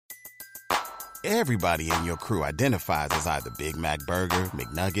Everybody in your crew identifies as either Big Mac Burger,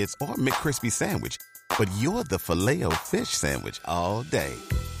 McNuggets, or McCrispy Sandwich. But you're the Filet-O-Fish Sandwich all day.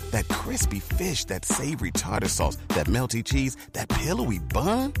 That crispy fish, that savory tartar sauce, that melty cheese, that pillowy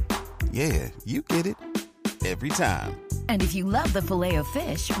bun. Yeah, you get it. Every time. And if you love the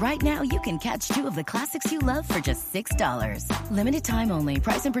Filet-O-Fish, right now you can catch two of the classics you love for just $6. Limited time only.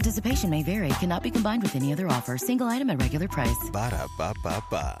 Price and participation may vary. Cannot be combined with any other offer. Single item at regular price.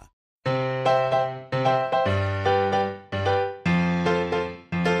 Ba-da-ba-ba-ba.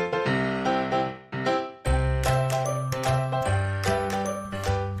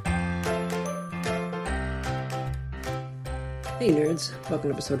 Hey nerds, welcome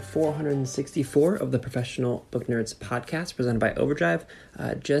to episode 464 of the Professional Book Nerds podcast presented by Overdrive.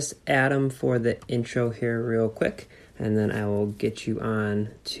 Just Adam for the intro here real quick, and then I will get you on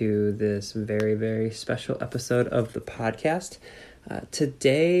to this very, very special episode of the podcast.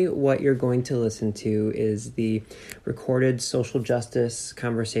 Today, what you're going to listen to is the recorded social justice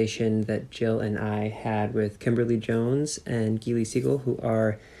conversation that Jill and I had with Kimberly Jones and Gilly Segal, who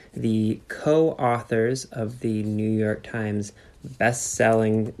are the co-authors of the New York Times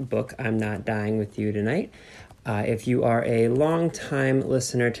best-selling book, I'm Not Dying With You Tonight. If you are a long-time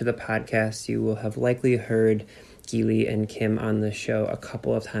listener to the podcast, you will have likely heard Gilly and Kim on the show a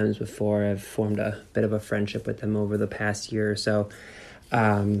couple of times before. I've formed a bit of a friendship with them over the past year or so.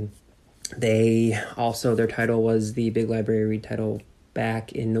 Their title was the Big Library Read title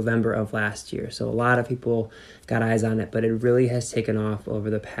back in November of last year. So a lot of people got eyes on it, but it really has taken off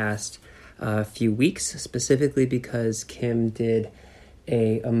over the past few weeks, specifically because Kim did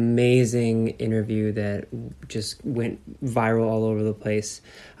a amazing interview that just went viral all over the place,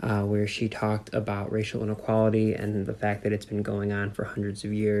 where she talked about racial inequality and the fact that it's been going on for hundreds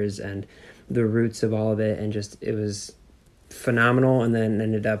of years and the roots of all of it, and just it was phenomenal. And then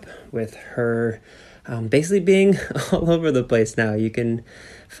ended up with her basically being all over the place now. You can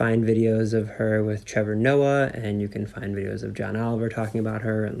find videos of her with Trevor Noah, and you can find videos of John Oliver talking about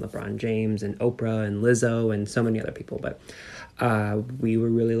her, and LeBron James, and Oprah, and Lizzo, and so many other people. But we were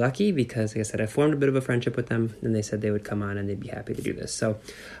really lucky because, like I said, I formed a bit of a friendship with them, and they said they would come on and they'd be happy to do this. So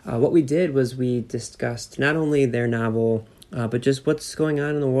what we did was we discussed not only their novel, but just what's going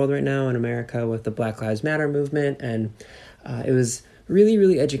on in the world right now in America with the Black Lives Matter movement. And it was really,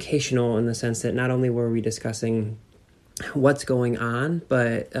 really educational in the sense that not only were we discussing what's going on,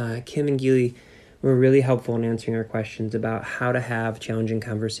 but Kim and Gilly were really helpful in answering our questions about how to have challenging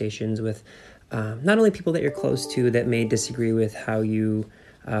conversations with not only people that you're close to that may disagree with how you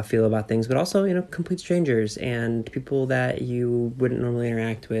feel about things, but also, complete strangers and people that you wouldn't normally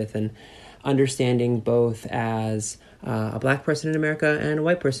interact with, and understanding both as a Black person in America and a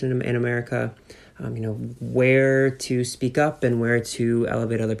white person in America, where to speak up and where to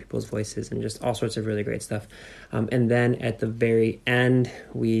elevate other people's voices, and just all sorts of really great stuff. And then at the very end,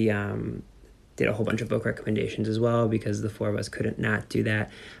 we did a whole bunch of book recommendations as well, because the four of us couldn't not do that.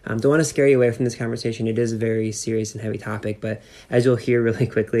 Don't want to scare you away from this conversation. It is a very serious and heavy topic, but as you'll hear really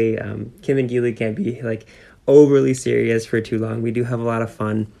quickly, Kim and Gilly can't be overly serious for too long. We do have a lot of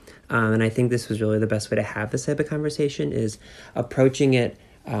fun. And I think this was really the best way to have this type of conversation, is approaching it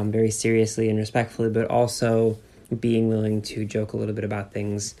very seriously and respectfully, but also being willing to joke a little bit about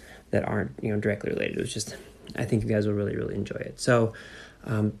things that aren't, directly related. It was just, I think you guys will really, really enjoy it. So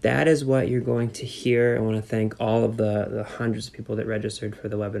that is what you're going to hear. I want to thank all of the hundreds of people that registered for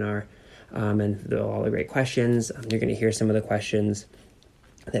the webinar, and all the great questions. You're going to hear some of the questions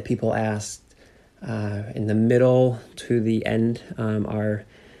that people asked in the middle to the end. Our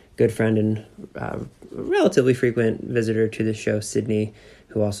good friend and relatively frequent visitor to the show, Sydney,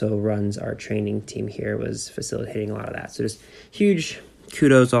 who also runs our training team here, was facilitating a lot of that. So just huge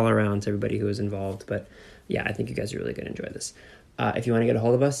kudos all around to everybody who was involved. But yeah, I think you guys are really going to enjoy this. If you want to get a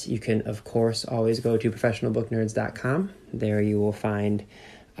hold of us, you can, of course, always go to professionalbooknerds.com. There you will find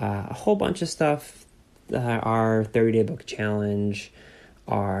a whole bunch of stuff, our 30-day book challenge,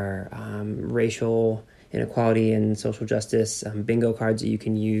 our racial inequality and social justice bingo cards that you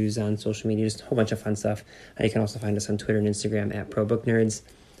can use on social media, just a whole bunch of fun stuff. You can also find us on Twitter and Instagram at ProBookNerds.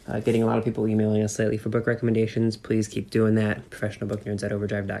 Getting a lot of people emailing us lately for book recommendations. Please keep doing that.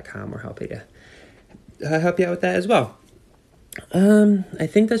 Professionalbooknerds@overdrive.com. We're happy to help you out with that as well. I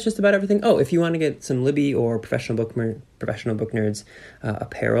think that's just about everything. Oh, if you want to get some Libby or Professional Book Nerds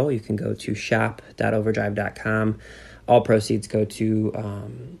apparel, you can go to shop.overdrive.com. All proceeds go to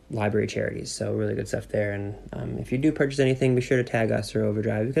library charities, so really good stuff there. And if you do purchase anything, be sure to tag us or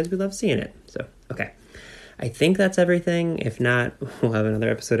Overdrive, because we love seeing it. So, okay. I think that's everything. If not, we'll have another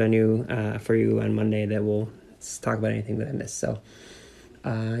episode for you on Monday that will talk about anything that I missed. So,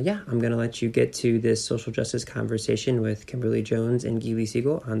 I'm going to let you get to this social justice conversation with Kimberly Jones and Gilly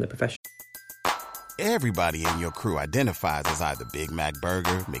Segal on the professional. Everybody in your crew identifies as either Big Mac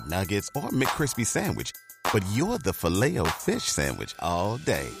Burger, McNuggets, or McCrispy Sandwich. But you're the Filet-O-Fish Sandwich all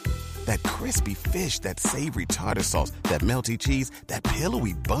day. That crispy fish, that savory tartar sauce, that melty cheese, that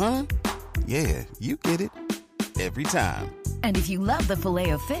pillowy bun. Yeah, you get it. Every time. And if you love the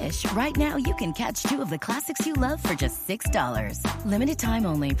Filet-O-Fish, right now you can catch two of the classics you love for just $6. Limited time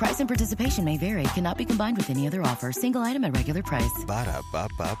only. Price and participation may vary. Cannot be combined with any other offer. Single item at regular price.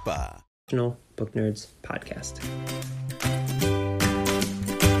 Ba-da-ba-ba-ba. Book Nerds podcast.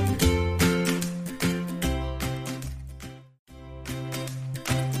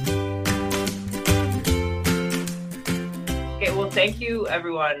 Okay, well, thank you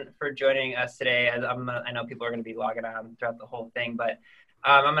everyone for joining us today. I know people are going to be logging on throughout the whole thing, but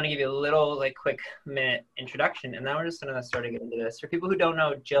I'm going to give you a little quick minute introduction, and then we're just going to sort of get into this. For people who don't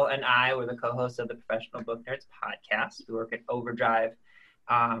know, Jill and I were the co-hosts of the Professional Book Nerds podcast. We work at Overdrive,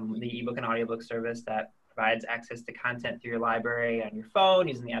 the ebook and audiobook service that provides access to content through your library on your phone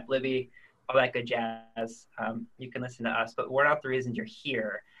using the app Libby, all that good jazz. You can listen to us, but we're not the reasons you're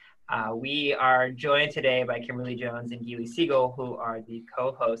here. We are joined today by Kimberly Jones and Gilly Segal, who are the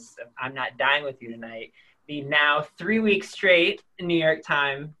co-hosts of I'm Not Dying With You Tonight, the now 3 weeks straight New York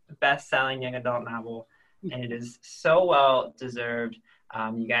Times best-selling young adult novel, and it is so well deserved.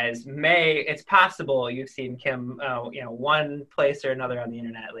 You guys it's possible you've seen Kim, one place or another on the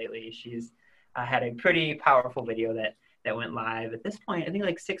internet lately. She's had a pretty powerful video that went live at this point, I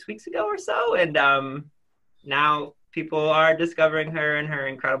think 6 weeks ago or so. And now people are discovering her and her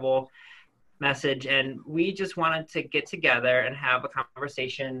incredible message. And we just wanted to get together and have a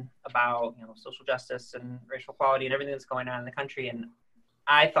conversation about, social justice and racial equality and everything that's going on in the country. And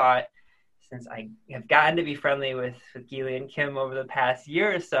I thought, since I have gotten to be friendly with Gilly and Kim over the past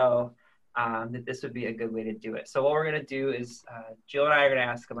year or so, that this would be a good way to do it. So what we're going to do is Jill and I are going to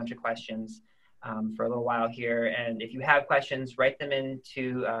ask a bunch of questions for a little while here. And if you have questions, write them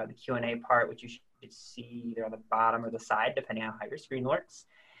into the Q&A part, which you should see either on the bottom or the side, depending on how your screen works.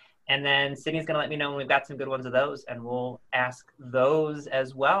 And then Sydney's going to let me know when we've got some good ones of those, and we'll ask those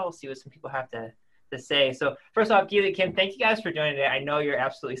as well, see what some people have to say. So first off, Gilly, Kim, thank you guys for joining today. I know you're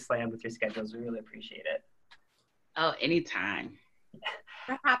absolutely slammed with your schedules. We really appreciate it. Oh, anytime.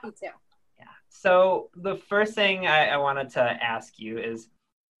 We're happy to. Yeah. So the first thing I wanted to ask you is,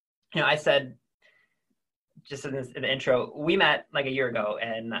 I said just in the intro, we met a year ago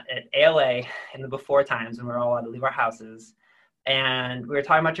and at ALA in the before times when we were all allowed to leave our houses. And we were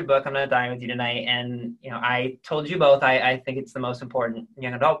talking about your book, I'm Not Dying With You Tonight. And, I told you both, I think it's the most important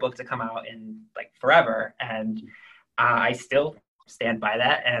young adult book to come out in forever. And I still stand by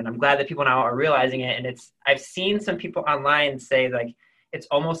that. And I'm glad that people now are realizing it. And I've seen some people online say it's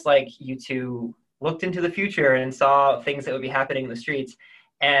almost like you two looked into the future and saw things that would be happening in the streets.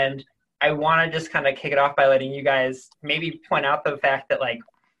 And I want to just kind of kick it off by letting you guys maybe point out the fact that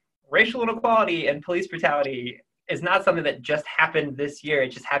racial inequality and police brutality is not something that just happened this year. It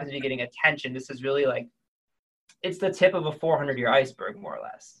just happens to be getting attention. This is really it's the tip of a 400-year iceberg, more or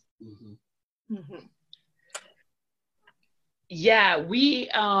less. Mm-hmm. Mm-hmm. Yeah, we,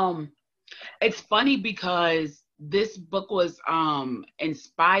 it's funny because this book was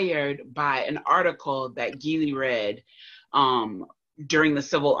inspired by an article that Gilly read during the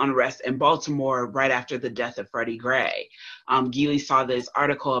civil unrest in Baltimore right after the death of Freddie Gray. Gilly saw this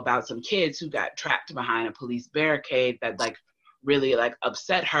article about some kids who got trapped behind a police barricade that really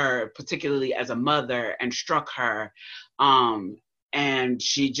upset her, particularly as a mother, and struck her. And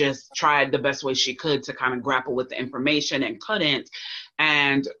she just tried the best way she could to kind of grapple with the information and couldn't.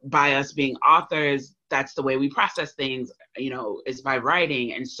 And by us being authors, that's the way we process things, is by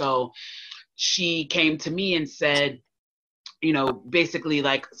writing. And so she came to me and said, basically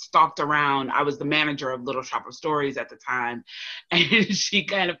stalked around. I was the manager of Little Shop of Stories at the time. And she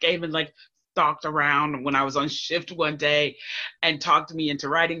kind of came and stalked around when I was on shift one day and talked me into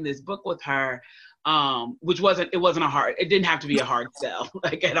writing this book with her. It didn't have to be a hard sell,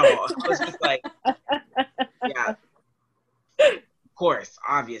 at all. It was just yeah, of course,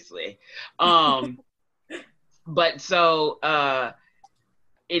 obviously. But so,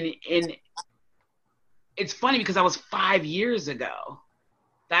 it's funny because that was 5 years ago.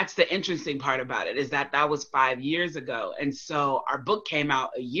 That's the interesting part about it, is that was 5 years ago. And so our book came out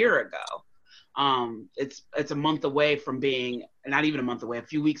a year ago. It's a month away from being, not even a month away, a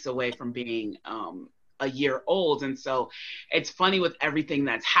few weeks away from being a year old. And so it's funny with everything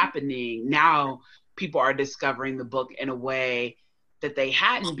that's happening now, people are discovering the book in a way that they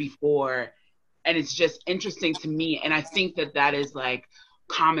hadn't before. And it's just interesting to me. And I think that is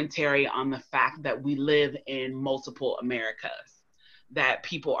commentary on the fact that we live in multiple Americas, that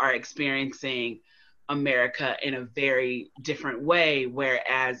people are experiencing America in a very different way,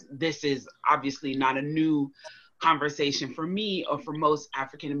 whereas this is obviously not a new conversation for me or for most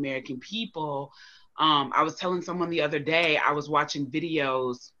African American people. I was telling someone the other day, I was watching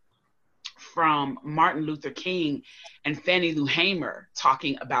videos from Martin Luther King and Fannie Lou Hamer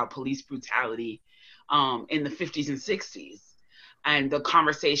talking about police brutality in the 50s and 60s. And the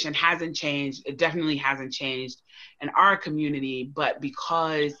conversation hasn't changed. It definitely hasn't changed in our community, but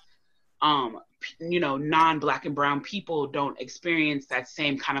because non-Black and brown people don't experience that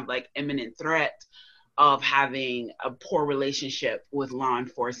same kind of like imminent threat of having a poor relationship with law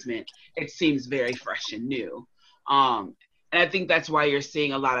enforcement, it seems very fresh and new. And I think that's why you're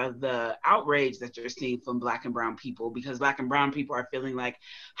seeing a lot of the outrage that you're seeing from Black and brown people, because Black and brown people are feeling like,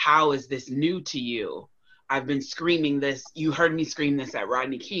 how is this new to you? I've been screaming this. You heard me scream this at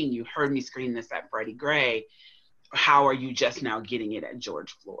Rodney King. You heard me scream this at Freddie Gray. How are you just now getting it at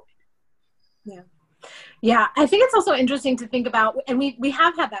George Floyd? Yeah. Yeah. I think it's also interesting to think about, and we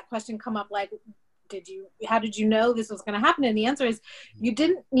have had that question come up, like, how did you know this was going to happen? And the answer is you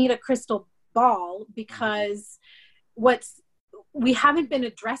didn't need a crystal ball, because we haven't been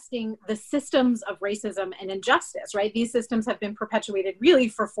addressing the systems of racism and injustice, right? These systems have been perpetuated really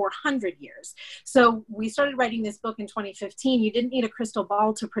for 400 years. So we started writing this book in 2015. You didn't need a crystal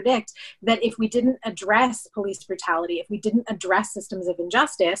ball to predict that if we didn't address police brutality, if we didn't address systems of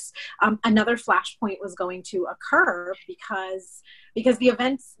injustice, another flashpoint was going to occur because the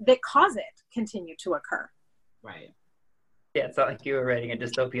events that cause it continue to occur. Right. Yeah, it's not like you were writing a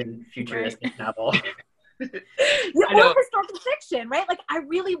dystopian futuristic novel. Yeah, or historical fiction, right? Like, I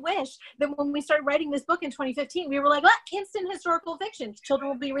really wish that when we started writing this book in 2015, we were like, instant historical fiction. Children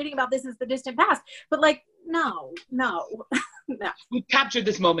will be reading about this as the distant past. But like, no. We captured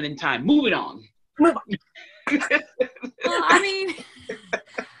this moment in time. Move on. Move on. Well, I mean,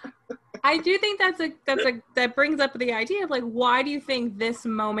 I do think that brings up the idea of like, why do you think this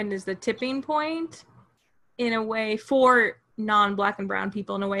moment is the tipping point in a way for non-Black and brown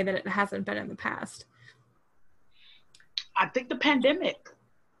people in a way that it hasn't been in the past? I think the pandemic.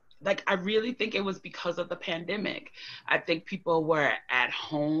 Like, I really think it was because of the pandemic. I think people were at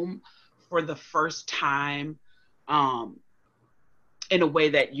home for the first time in a way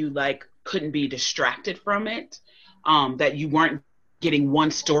that you like couldn't be distracted from it, that you weren't getting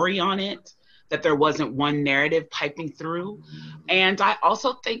one story on it, that there wasn't one narrative piping through. And I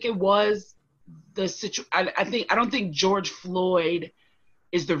also think it was the situation. I don't think George Floyd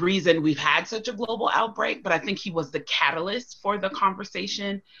is the reason we've had such a global outbreak, but I think he was the catalyst for the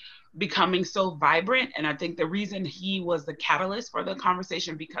conversation becoming so vibrant. And I think the reason he was the catalyst for the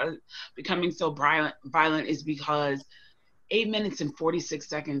conversation becoming so violent is because 8 minutes and 46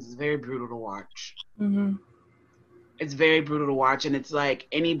 seconds is very brutal to watch. Mm-hmm. It's very brutal to watch. And it's like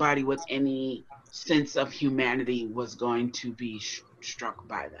anybody with any sense of humanity was going to be struck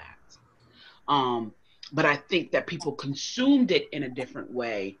by that. But I think that people consumed it in a different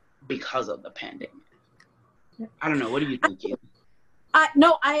way because of the pandemic. I don't know. What do you think, Gilly?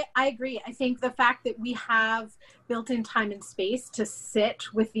 No, I agree. I think the fact that we have built-in time and space to sit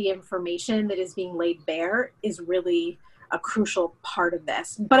with the information that is being laid bare is really a crucial part of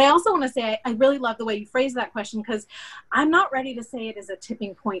this. But I also want to say, I really love the way you phrase that question, because I'm not ready to say it is a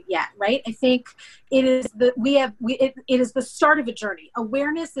tipping point yet, right? I think it is it is the start of a journey.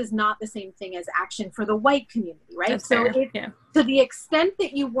 Awareness is not the same thing as action for the white community, right? That's so fair. To the extent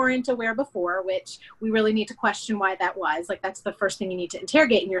that you weren't aware before, which we really need to question why that was, like that's the first thing you need to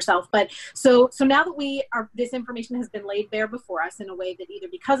interrogate in yourself. But so now that this information has been laid bare before us in a way that either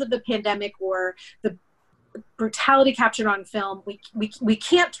because of the pandemic or the brutality captured on film, we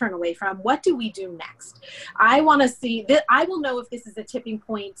can't turn away from. What do we do next? I want to see that. I will know if this is a tipping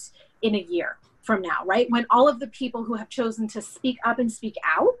point in a year from now, right? When all of the people who have chosen to speak up and speak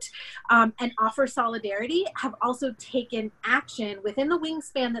out and offer solidarity have also taken action within the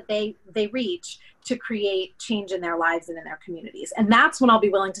wingspan that they reach to create change in their lives and in their communities. And that's when I'll be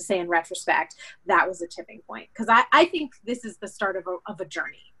willing to say in retrospect, that was a tipping point. Because I think this is the start of a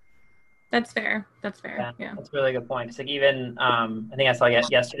journey. That's fair. Yeah. That's a really good point. It's like even, I think I saw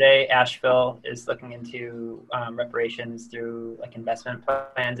yesterday, Asheville is looking into reparations through like investment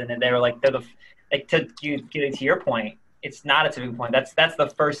plans. And then they were like, to your point, it's not a tipping point. That's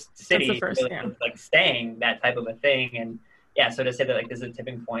the first city like saying that type of a thing. And yeah, so to say that like this is a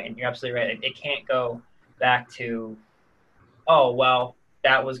tipping point, and you're absolutely right. It can't go back to, oh, well,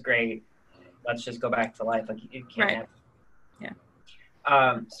 that was great. Let's just go back to life. Like you can't. Right.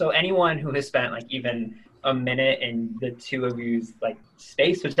 So anyone who has spent like even a minute in the two of you's like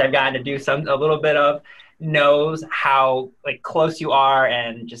space, which I've gotten to do a little bit of, knows how like close you are,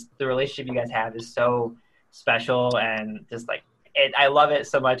 and just the relationship you guys have is so special, and just like I love it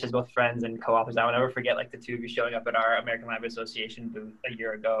so much as both friends and co-authors. I will never forget like the two of you showing up at our American Library Association booth a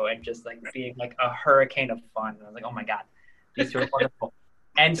year ago and just like being like a hurricane of fun. And I was like, oh my God, these two are wonderful.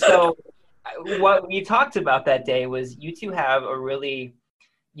 And so what we talked about that day was you two have a really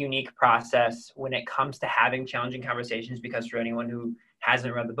unique process when it comes to having challenging conversations, because for anyone who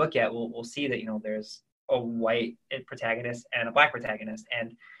hasn't read the book yet, we'll see that, you know, there's a white protagonist and a black protagonist,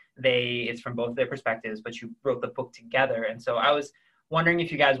 and it's from both their perspectives, but you wrote the book together. And so I was wondering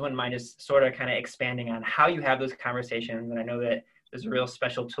if you guys wouldn't mind just sort of kind of expanding on how you have those conversations. And I know that there's a real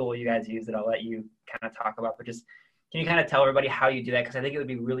special tool you guys use that I'll let you kind of talk about, but just can you kind of tell everybody how you do that? Because I think it would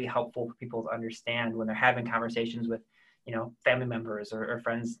be really helpful for people to understand when they're having conversations with, you know, family members or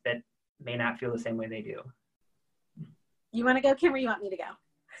friends that may not feel the same way they do. You want to go, Kim, or you want me to go?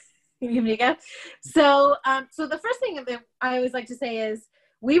 You want me to go? So the first thing that I always like to say is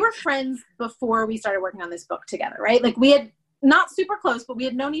we were friends before we started working on this book together, right? Like we had not super close, but we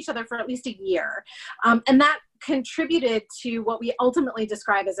had known each other for at least a year. And that contributed to what we ultimately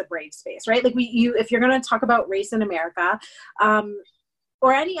describe as a brave space, right? Like if you're going to talk about race in America,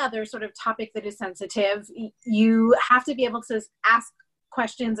 or any other sort of topic that is sensitive, you have to be able to ask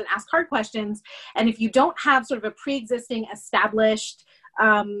questions and ask hard questions. And if you don't have sort of a pre-existing established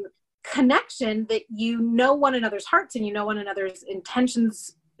connection that you know one another's hearts and you know one another's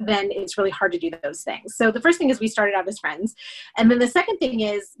intentions, then it's really hard to do those things. So the first thing is we started out as friends. And then the second thing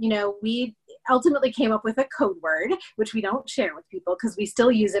is, you know, we ultimately came up with a code word, which we don't share with people because we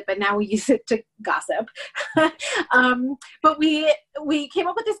still use it, but now we use it to gossip. But we came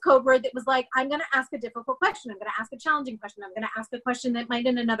up with this code word that was like, I'm going to ask a difficult question. I'm going to ask a challenging question. I'm going to ask a question that might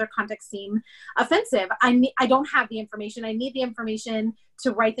in another context seem offensive. I don't have the information. I need the information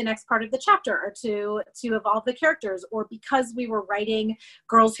to write the next part of the chapter, or to evolve the characters, or because we were writing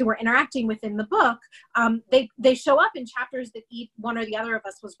girls who were interacting within the book, they show up in chapters that one or the other of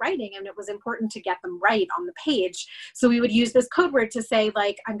us was writing, and it was important to get them right on the page. So we would use this code word to say,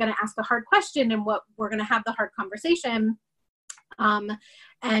 like, I'm going to ask a hard question, and we're going to have the hard conversation, and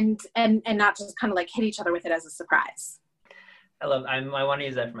not just kind of like hit each other with it as a surprise. I want to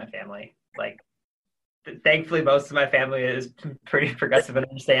use that for my family. Like, thankfully, most of my family is pretty progressive and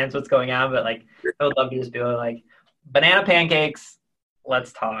understands what's going on. But like, I would love to just be like, banana pancakes.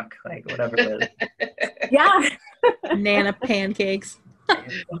 Let's talk. Like, whatever it is. Yeah. Banana pancakes.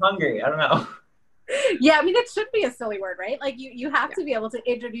 I'm hungry. I don't know. Yeah, I mean, it should be a silly word, right? Like, you have to be able to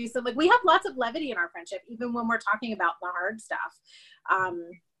introduce them. Like, we have lots of levity in our friendship, even when we're talking about the hard stuff.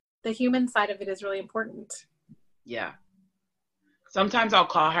 The human side of it is really important. Yeah. Sometimes I'll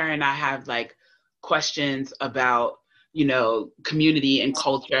call her and I have like questions about, you know, community and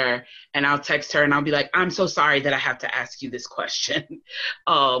culture, and I'll text her and I'll be like, I'm so sorry that I have to ask you this question.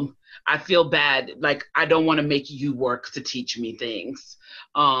 I feel bad. Like, I don't want to make you work to teach me things.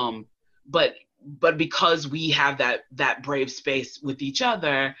 But because we have that brave space with each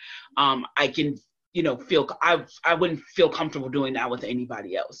other, I can, you know, I wouldn't feel comfortable doing that with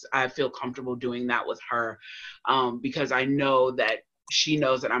anybody else. I feel comfortable doing that with her, because I know that she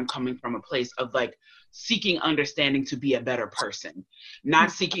knows that I'm coming from a place of like seeking understanding to be a better person,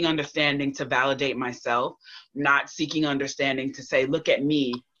 not seeking understanding to validate myself, not seeking understanding to say, look at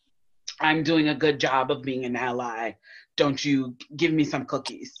me, I'm doing a good job of being an ally. Don't you give me some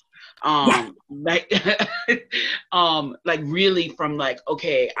cookies? Like really from like,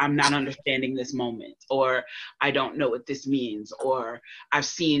 okay, I'm not understanding this moment, or I don't know what this means, or I've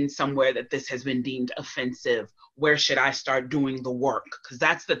seen somewhere that this has been deemed offensive. Where should I start doing the work? Because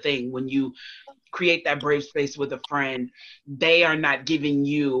that's the thing, when you create that brave space with a friend, they are not giving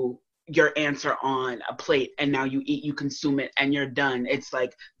you your answer on a plate and now you eat, you consume it, and you're done. It's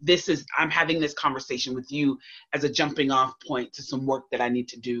like, I'm having this conversation with you as a jumping off point to some work that I need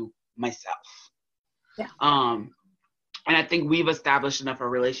to do myself. Yeah. And I think we've established enough a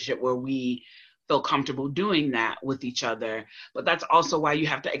relationship where we feel comfortable doing that with each other. But that's also why you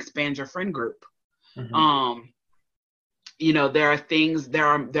have to expand your friend group. Mm-hmm. You know, there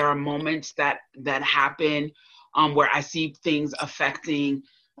are moments that happen where I see things affecting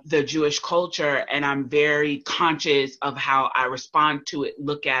the Jewish culture, and I'm very conscious of how I respond to it,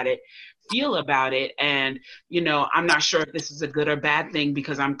 look at it, feel about it. And, you know, I'm not sure if this is a good or bad thing,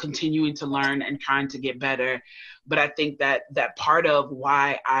 because I'm continuing to learn and trying to get better. But I think that part of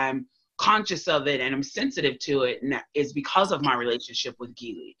why I'm conscious of it and I'm sensitive to it is because of my relationship with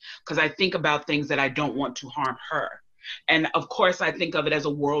Gilly, because I think about things that I don't want to harm her. And of course, I think of it as a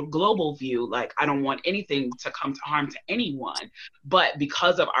world global view. Like, I don't want anything to come to harm to anyone. But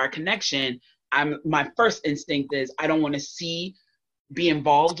because of our connection, my first instinct is I don't want to see, be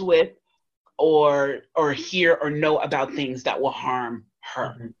involved with, or hear or know about things that will harm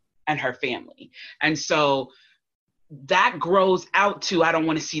her and her family. And so that grows out to, I don't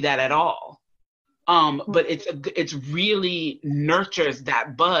want to see that at all. But it's really nurtures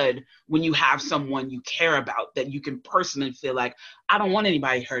that bud when you have someone you care about, that you can personally feel like, I don't want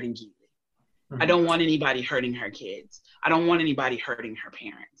anybody hurting Gilly. I don't want anybody hurting her kids. I don't want anybody hurting her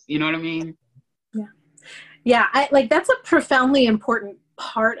parents. You know what I mean? Yeah. That's a profoundly important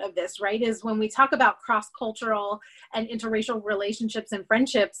part of this, right? Is when we talk about cross-cultural and interracial relationships and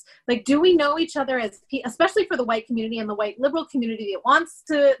friendships, like, do we know each other as, especially for the white community and the white liberal community that wants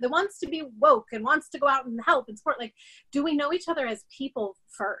to be woke and wants to go out and help and support, like, do we know each other as people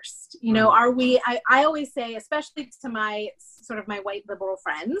first? You know, are we, I always say, especially to my white liberal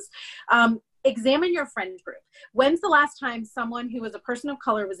friends, examine your friend group. When's the last time someone who was a person of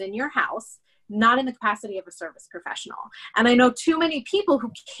color was in your house, not in the capacity of a service professional? And I know too many people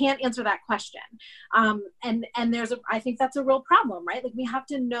who can't answer that question. And I think that's a real problem, right? Like, we have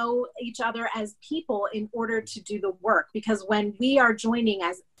to know each other as people in order to do the work, because when we are joining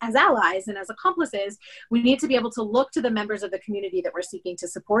as allies and as accomplices, we need to be able to look to the members of the community that we're seeking to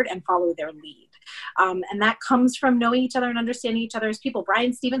support and follow their lead. And that comes from knowing each other and understanding each other as people.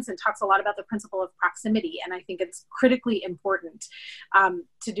 Brian Stevenson talks a lot about the principle of proximity, and I think it's critically important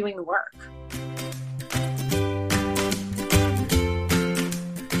to doing the work.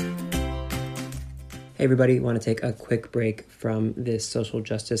 Hey everybody, want to take a quick break from this social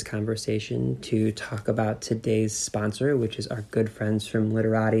justice conversation to talk about today's sponsor, which is our good friends from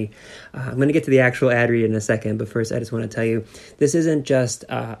Literati. I'm going to get to the actual ad read in a second, but first I just want to tell you, this isn't just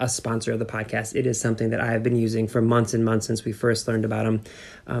a sponsor of the podcast. It is something that I have been using for months and months since we first learned about them.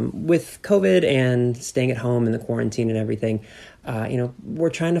 With COVID and staying at home and the quarantine and everything, we're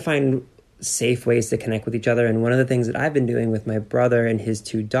trying to find safe ways to connect with each other. And one of the things that I've been doing with my brother and his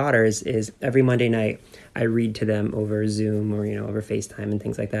two daughters is every Monday night, I read to them over Zoom or, over FaceTime and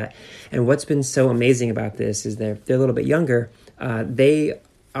things like that. And what's been so amazing about this is they're a little bit younger. They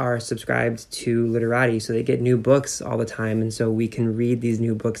are subscribed to Literati, so they get new books all the time. And so we can read these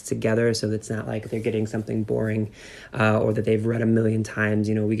new books together, so it's not like they're getting something boring or that they've read a million times.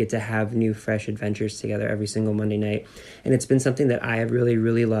 We get to have new, fresh adventures together every single Monday night. And it's been something that I have really,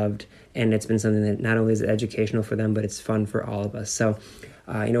 really loved. And it's been something that not only is educational for them, but it's fun for all of us. So,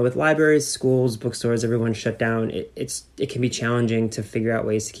 with libraries, schools, bookstores, everyone shut down, it can be challenging to figure out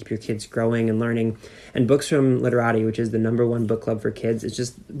ways to keep your kids growing and learning. And Books from Literati, which is the #1 book club for kids,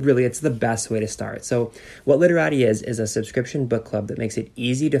 it's the best way to start. So what Literati is a subscription book club that makes it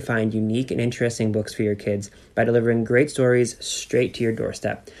easy to find unique and interesting books for your kids by delivering great stories straight to your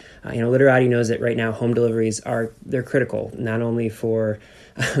doorstep. Literati knows that right now home deliveries they're critical, not only for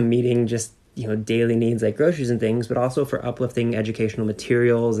meeting just daily needs like groceries and things, but also for uplifting educational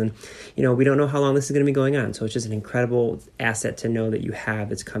materials. And we don't know how long this is going to be going on, so it's just an incredible asset to know that you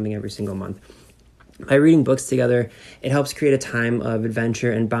have. It's coming every single month. By reading books together, it helps create a time of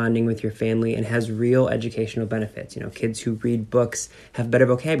adventure and bonding with your family and has real educational benefits. Kids who read books have better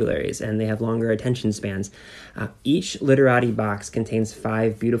vocabularies and they have longer attention spans. Each Literati box contains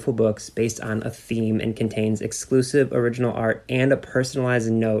 5 beautiful books based on a theme and contains exclusive original art and a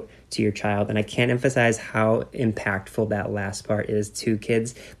personalized note to your child. And I can't emphasize how impactful that last part is to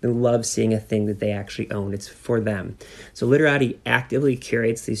kids. They love seeing a thing that they actually own. It's for them. So Literati actively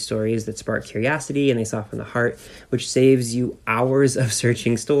curates these stories that spark curiosity and they soften the heart, which saves you hours of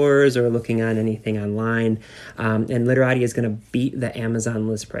searching stores or looking on anything online. And Literati is going to beat the Amazon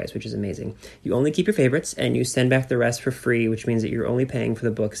list price, which is amazing. You only keep your favorites and you send back the rest for free, which means that you're only paying for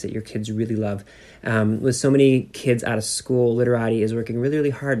the books that your kids really love. With so many kids out of school, Literati is working really,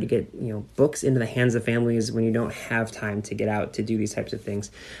 really hard to get books into the hands of families when you don't have time to get out to do these types of things.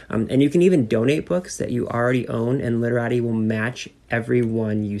 And you can even donate books that you already own, and Literati will match every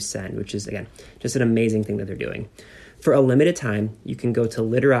one you send, which is, again, just an amazing thing that they're doing. For a limited time, you can go to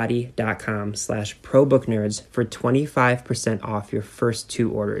literati.com/probooknerds for 25% off your first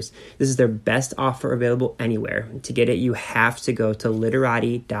 2 orders. This is their best offer available anywhere. To get it, you have to go to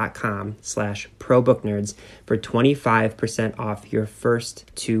literati.com/probooknerds for 25% off your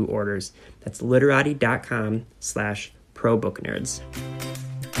first 2 orders. That's literati.com/probooknerds.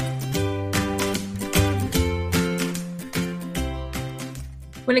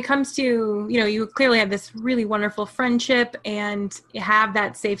 When it comes to, you clearly have this really wonderful friendship and have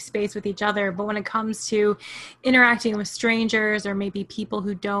that safe space with each other. But when it comes to interacting with strangers or maybe people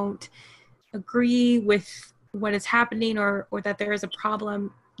who don't agree with what is happening or that there is a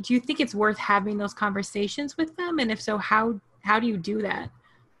problem, do you think it's worth having those conversations with them? And if so, how do you do that?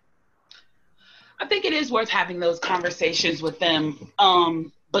 I think it is worth having those conversations with them.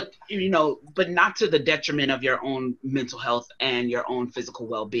 But not to the detriment of your own mental health and your own physical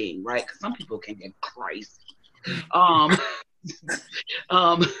well-being, right? Because some people can get crazy.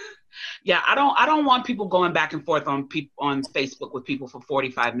 Yeah, I don't want people going back and forth on Facebook with people for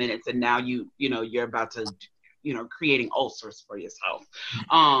 45 minutes, and now you're about to, creating ulcers for yourself.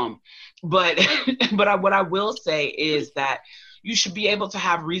 But what I will say is that you should be able to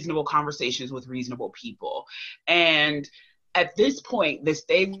have reasonable conversations with reasonable people. And at this point, the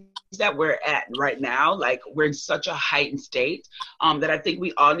stage that we're at right now, like we're in such a heightened state that I think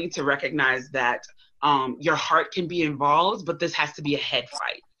we all need to recognize that your heart can be involved, but this has to be a head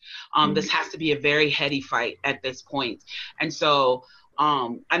fight. This has to be a very heady fight at this point. And so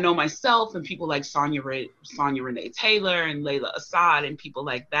I know myself and people like Sonia Renee Taylor and Layla Assad and people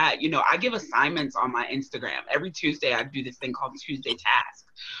like that, I give assignments on my Instagram. Every Tuesday, I do this thing called Tuesday Task,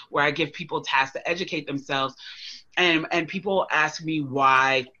 where I give people tasks to educate themselves. And people ask me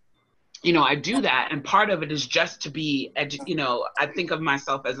why, I do that. And part of it is just to be, I think of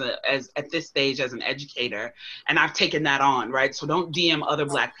myself as at this stage as an educator, and I've taken that on, right? So don't DM other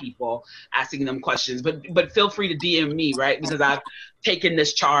Black people asking them questions, but feel free to DM me, right? Because I've taken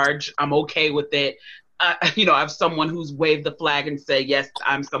this charge. I'm okay with it. I have someone who's waved the flag and say, yes,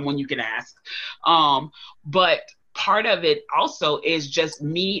 I'm someone you can ask. But part of it also is just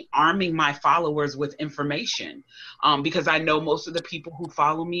me arming my followers with information, because I know most of the people who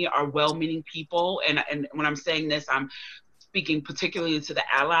follow me are well-meaning people. And when I'm saying this, I'm speaking particularly to the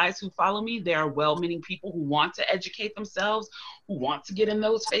allies who follow me. They are well-meaning people who want to educate themselves, who want to get in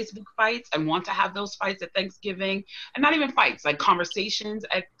those Facebook fights and want to have those fights at Thanksgiving, and not even fights, like conversations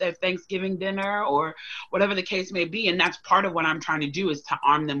at Thanksgiving dinner or whatever the case may be. And that's part of what I'm trying to do, is to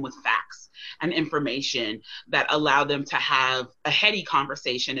arm them with facts and information that allow them to have a heady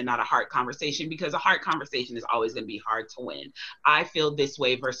conversation and not a hard conversation, because a hard conversation is always going to be hard to win. I feel this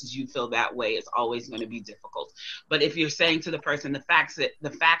way versus you feel that way is always going to be difficult. But if you're saying to the person, the facts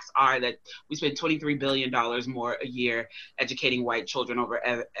are that we spend $23 billion more a year educating white children over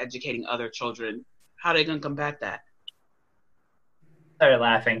educating other children, how are they going to combat that? Started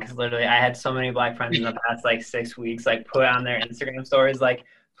laughing because literally I had so many Black friends in the past 6 weeks put on their Instagram stories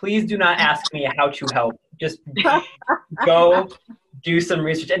please do not ask me how to help. Just go do some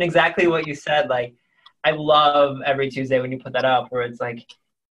research. And exactly what you said, I love every Tuesday when you put that up where it's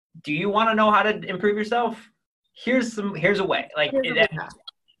do you want to know how to improve yourself? Here's a way. I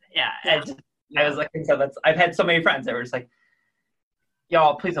was I've had so many friends that were just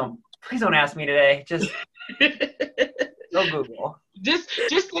y'all, please don't ask me today. Just go Google. Just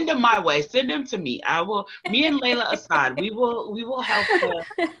send them my way. Send them to me. Me and Layla Assad, we will help.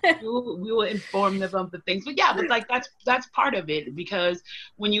 We will inform them of the things. But yeah, but that's part of it, because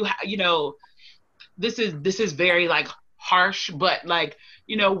when this is very harsh, but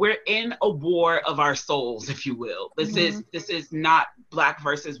we're in a war of our souls, if you will. This is not Black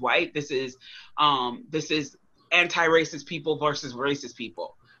versus white. This is anti-racist people versus racist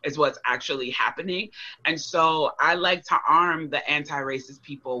people is what's actually happening. And so I like to arm the anti-racist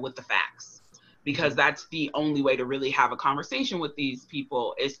people with the facts, because that's the only way to really have a conversation with these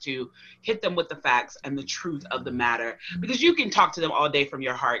people, is to hit them with the facts and the truth of the matter. Because you can talk to them all day from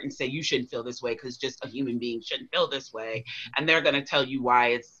your heart and say, you shouldn't feel this way because just a human being shouldn't feel this way. And they're going to tell you why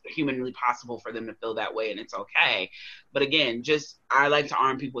it's humanly possible for them to feel that way and it's okay. But again, I like to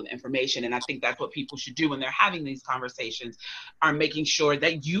arm people with information. And I think that's what people should do when they're having these conversations, are making sure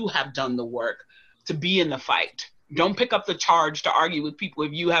that you have done the work to be in the fight. Don't pick up the charge to argue with people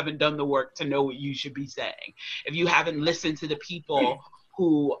if you haven't done the work to know what you should be saying. If you haven't listened to the people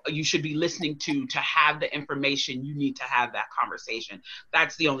who you should be listening to have the information you need to have that conversation.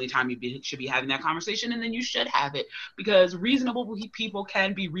 That's the only time you should be having that conversation, and then you should have it, because reasonable people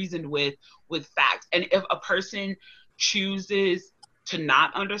can be reasoned with facts. And if a person chooses to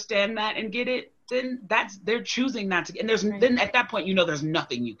not understand that and get it, then they're choosing not to. And then at that point, there's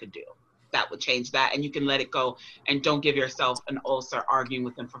nothing you could do that would change that, and you can let it go and don't give yourself an ulcer arguing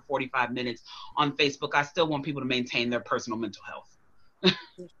with them for 45 minutes on Facebook. I still want people to maintain their personal mental health.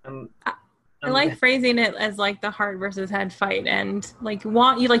 I like phrasing it as the heart versus head fight, and you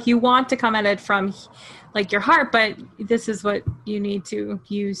want to come at it from your heart, but this is what you need to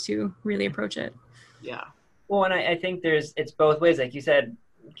use to really approach it. Yeah. Well, and I think it's both ways, like you said,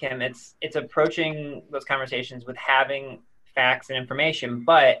 Kim. It's approaching those conversations with having facts and information,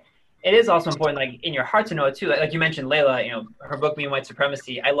 but it is also important, in your heart, to know it too. Like you mentioned, Layla, her book being White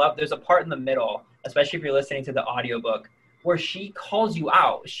Supremacy. I love, there's a part in the middle especially if you're listening to the audiobook, where she calls you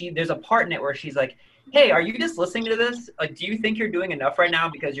out. There's a part in it where she's like, hey, are you just listening to this? Like, do you think you're doing enough right now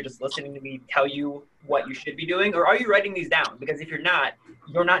because you're just listening to me tell you what you should be doing? Or are you writing these down? Because if you're not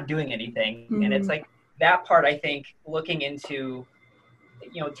doing anything. Mm-hmm. And it's like that part, I think, looking into,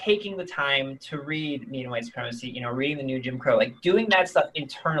 taking the time to read Mean White Supremacy, reading the new Jim Crow, like doing that stuff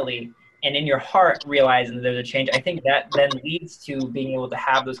internally and in your heart realizing that there's a change. I think that then leads to being able to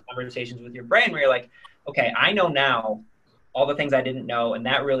have those conversations with your brain where you're like, okay, I know now all the things I didn't know, and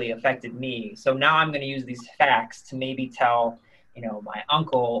that really affected me. So now I'm going to use these facts to maybe tell, my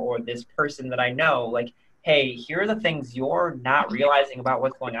uncle or this person that I know, like, hey, here are the things you're not realizing about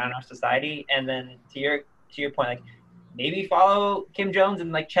what's going on in our society. And then to your point, like, maybe follow Kim Jones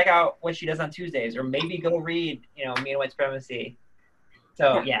and like check out what she does on Tuesdays, or maybe go read, Me and White Supremacy.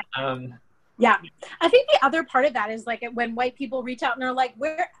 So yeah. Yeah. I think the other part of that is like when white people reach out and are like,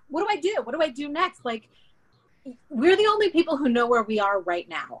 what do I do? What do I do next? Like, we're the only people who know where we are right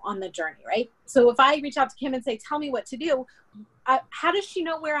now on the journey, right? So if I reach out to Kim and say, tell me what to do, how does she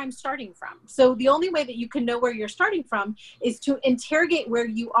know where I'm starting from? So the only way that you can know where you're starting from is to interrogate where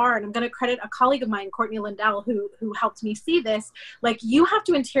you are. And I'm going to credit a colleague of mine, Courtney Lindell, who helped me see this. Like, you have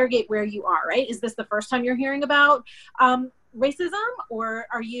to interrogate where you are, right? Is this the first time you're hearing about racism? Or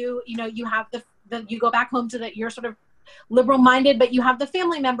are you, you have you go back home to you're sort of liberal minded, but you have the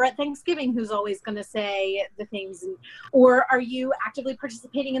family member at Thanksgiving who's always going to say the things, or are you actively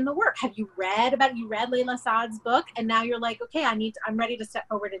participating in the work? Have you read Layla Saad's book? And now you're like, okay, I'm ready to step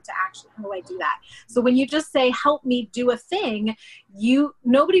forward into action. How do I do that? So when you just say, help me do a thing,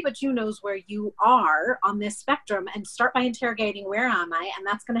 nobody but you knows where you are on this spectrum, and start by interrogating, where am I? And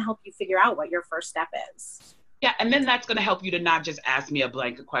that's going to help you figure out what your first step is. Yeah, and then that's going to help you to not just ask me a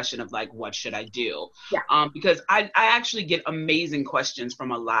blanket question of like, what should I do? Yeah. Because I actually get amazing questions from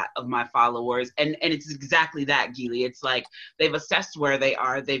a lot of my followers, and it's exactly that, Gilly. It's like they've assessed where they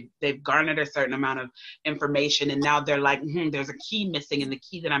are, they've garnered a certain amount of information, and now they're like, there's a key missing, and the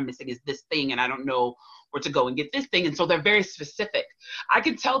key that I'm missing is this thing, and I don't know where to go and get this thing. And so they're very specific. I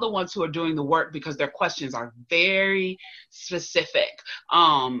can tell the ones who are doing the work because their questions are very specific.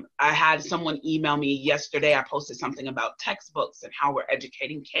 I had someone email me yesterday. I posted something about textbooks and how we're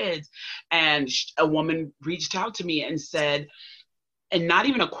educating kids. And a woman reached out to me and said, and not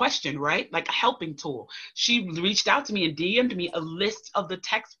even a question, right? Like a helping tool. She reached out to me and DM'd me a list of the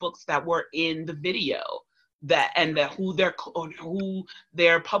textbooks that were in the video, who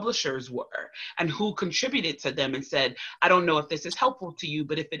their publishers were and who contributed to them, and said, I don't know if this is helpful to you,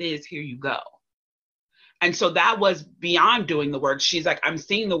 but if it is, here you go. And so that was beyond doing the work. She's like, I'm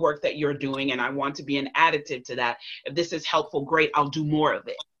seeing the work that you're doing, and I want to be an additive to that. If this is helpful, great, I'll do more of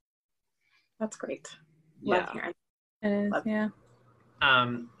it. That's great. Yeah. Love hearing. It is, yeah.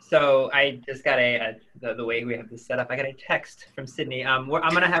 So I just got the way we have this set up, I got a text from Sydney. I'm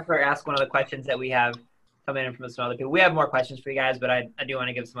going to have her ask one of the questions that we have coming in from some other people. We have more questions for you guys, but I do want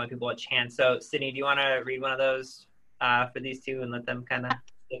to give some other people a chance. So Sydney, do you want to read one of those for these two and let them kind of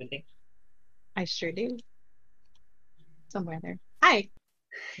say anything? I sure do. Somewhere there. Hi.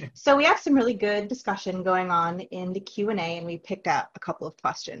 So we have some really good discussion going on in the Q&A, and we picked up a couple of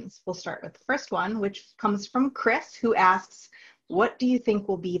questions. We'll start with the first one, which comes from Chris, who asks, what do you think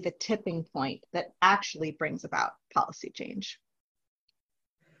will be the tipping point that actually brings about policy change?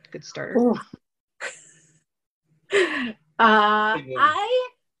 Good starter. I'm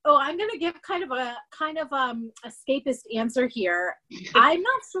going to give kind of escapist answer here. I'm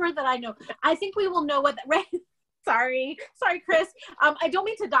not sure that I know. I think we will know what, right? Sorry, Chris. I don't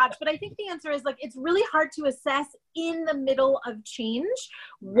mean to dodge, but I think the answer is, like, it's really hard to assess in the middle of change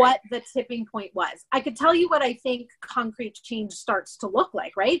what the tipping point was. I could tell you what I think concrete change starts to look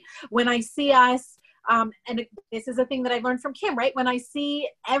like, right? When I see us, this is a thing that I learned from Kim, right? When I see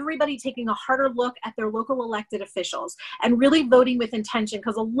everybody taking a harder look at their local elected officials and really voting with intention,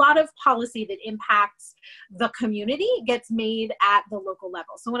 because a lot of policy that impacts the community gets made at the local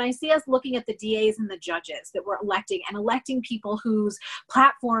level. So when I see us looking at the DAs and the judges that we're electing people whose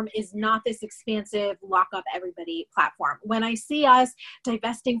platform is not this expansive lock up everybody platform, when I see us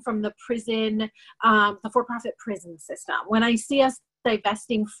divesting from the prison, the for-profit prison system, when I see us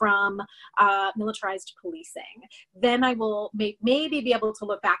divesting from militarized policing, then I will maybe be able to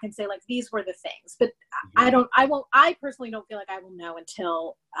look back and say, like, these were the things. But I personally don't feel like I will know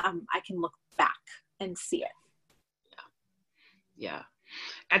until I can look back and see it. Yeah.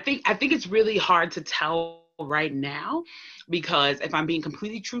 I think it's really hard to tell right now, because if I'm being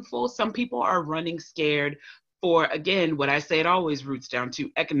completely truthful, some people are running scared for, again, what I say, it always roots down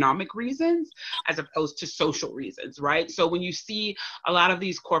to economic reasons as opposed to social reasons, right? So when you see a lot of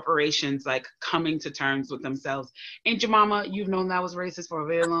these corporations like coming to terms with themselves, Aunt Jemima, you've known that was racist for a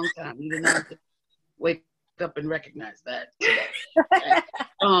very long time. You didn't have to wake up and recognize that today.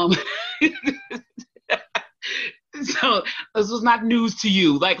 So this was not news to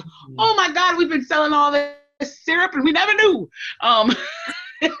you. Like, oh my God, we've been selling all this syrup and we never knew.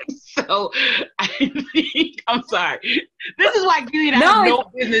 So I think, I'm sorry. This is why Gilly has no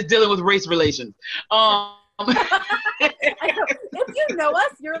business dealing with race relations. I know. If you know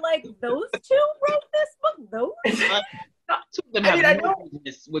us, you're like, those two wrote this book? Those? Two of them have no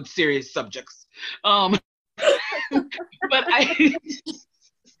business with serious subjects. But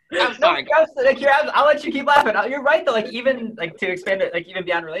I'm sorry. I'll let you keep laughing. You're right though. Like even like to expand it, like even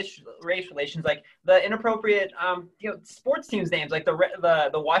beyond race relations, like the inappropriate, sports teams names, like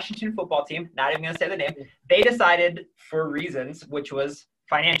the Washington football team. Not even gonna say the name. They decided for reasons, which was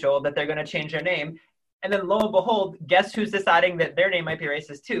financial, that they're gonna change their name. And then lo and behold, guess who's deciding that their name might be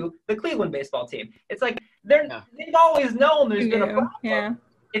racist too? The Cleveland baseball team. It's like they've always known there's been a problem. Yeah.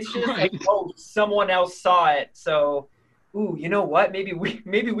 It's just like, someone else saw it, so. Ooh, you know what? Maybe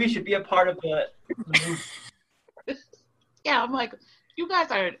we should be a part of the movement. Yeah, I'm like, you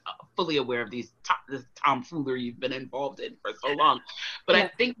guys are fully aware of this tomfoolery you've been involved in for so long. But I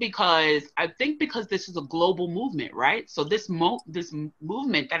think because this is a global movement, right? So this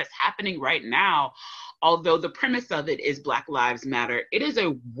movement that is happening right now, although the premise of it is Black Lives Matter, it is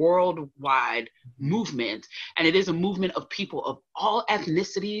a worldwide movement, and it is a movement of people of all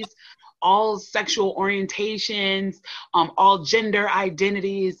ethnicities, all sexual orientations, all gender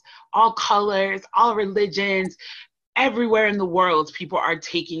identities, all colors, all religions. Everywhere in the world, people are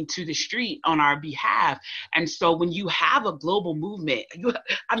taking to the street on our behalf. And so when you have a global movement,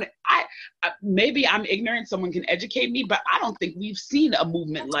 maybe I'm ignorant, someone can educate me, but I don't think we've seen a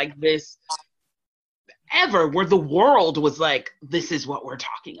movement like this ever, where the world was like, this is what we're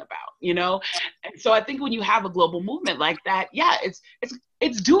talking about, And so I think when you have a global movement like that,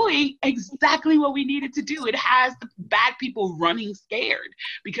 it's doing exactly what we needed to do. It has the bad people running scared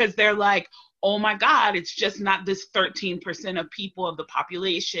because they're like, oh my God, it's just not this 13% of people of the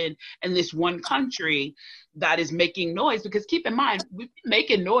population in this one country that is making noise. Because keep in mind, we've been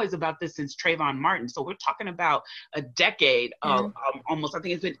making noise about this since Trayvon Martin. So we're talking about a decade of almost, I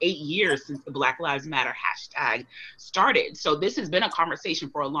think it's been 8 years since the Black Lives Matter hashtag started. So this has been a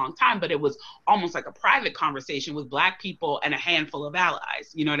conversation for a long time, but it was almost like a private conversation with Black people and a handful of allies.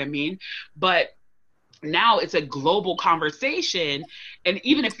 You know what I mean? But now it's a global conversation. And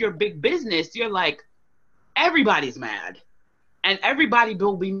even if you're big business, you're like, everybody's mad. And everybody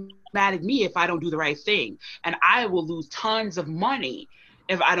will be mad at me if I don't do the right thing. And I will lose tons of money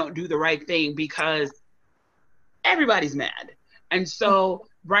if I don't do the right thing because everybody's mad. And so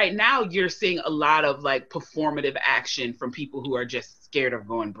right now you're seeing a lot of like performative action from people who are just scared of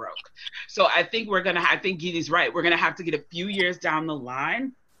going broke. So I think I think Gilly's right. We're going to have to get a few years down the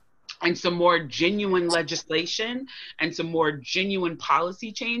line and some more genuine legislation and some more genuine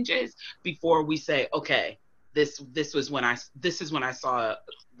policy changes before we say, okay, this is when I saw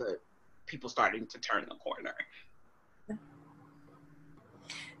the people starting to turn the corner.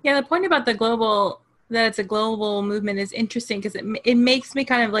 Yeah, the point about that it's a global movement is interesting because it makes me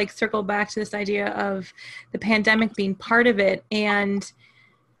kind of like circle back to this idea of the pandemic being part of it, and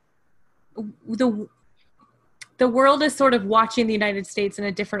the world is sort of watching the United States in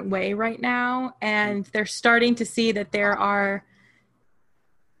a different way right now, and they're starting to see that there are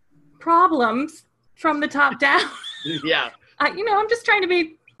problems from the top down. Yeah. I'm just trying to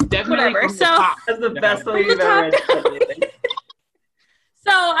be definitely whatever. So that's the best way you've ever read.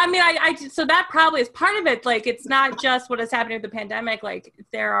 So, I mean, so that probably is part of it. Like, it's not just what is happening with the pandemic. Like,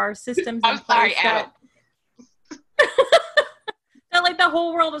 there are systems in place that like the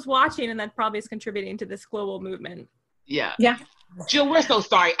whole world is watching, and that probably is contributing to this global movement. Yeah. Yeah. Jill, we're so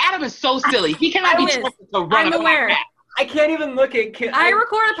sorry. Adam is so silly. He cannot be trusted to run I'm aware. I can't even look at Kim. I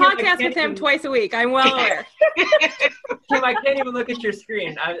record a podcast with him twice a week. I'm well aware. Kim, I can't even look at your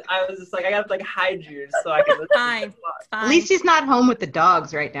screen. I was just like, I got to like hide you so I can listen. Fine. At least he's not home with the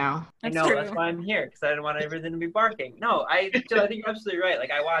dogs right now. That's I know, true. that's why I'm here, because I didn't want everything to be barking. No, Jill, I think you're absolutely right.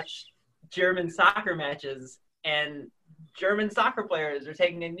 Like, I watch German soccer matches, and German soccer players are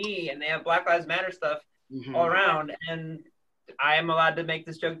taking a knee, and they have Black Lives Matter stuff all around, and I am allowed to make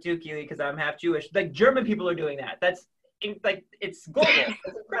this joke too, Gilly, because I'm half Jewish. Like, German people are doing that. That's like, it's global.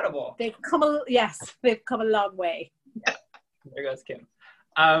 It's incredible. They've come a long way. There goes Kim.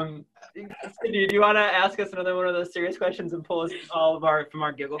 Cindy, do you want to ask us another one of those serious questions and pull us all from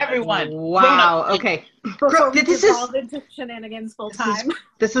our giggle? Everyone. Wow. Okay. Before we This devolve into shenanigans full time.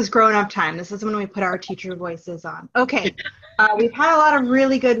 This is grown up time. This is when we put our teacher voices on. Okay. We've had a lot of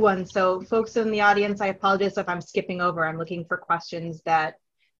really good ones. So folks in the audience, I apologize if I'm skipping over. I'm looking for questions that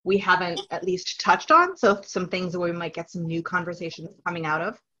we haven't at least touched on. So some things where we might get some new conversations coming out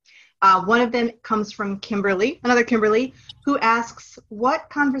of. One of them comes from Kimberly, another Kimberly, who asks, what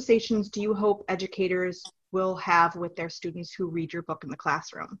conversations do you hope educators will have with their students who read your book in the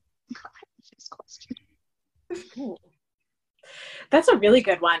classroom? This question. That's a really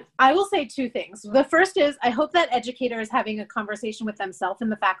good one. I will say two things. The first is I hope that educators having a conversation with themselves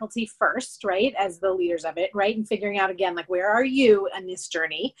and the faculty first, right, as the leaders of it, right, and figuring out again, like, where are you in this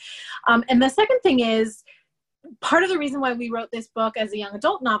journey? And the second thing is, part of the reason why we wrote this book as a young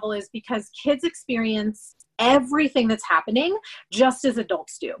adult novel is because kids experience everything that's happening just as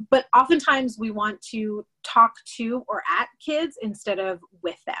adults do. But oftentimes we want to talk to or at kids instead of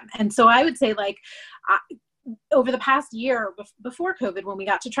with them. And so I would say, like, over the past year before COVID, when we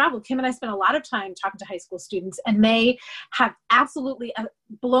got to travel, Kim and I spent a lot of time talking to high school students, and they have absolutely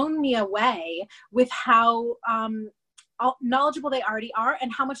blown me away with how knowledgeable they already are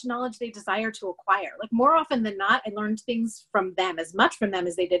and how much knowledge they desire to acquire. Like, more often than not, I learned things from them, as much from them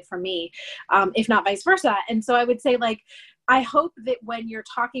as they did from me, if not vice versa. And so I would say, like, I hope that when you're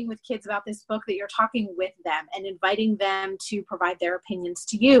talking with kids about this book, that you're talking with them and inviting them to provide their opinions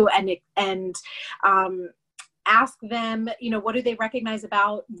to you, and ask them, you know, what do they recognize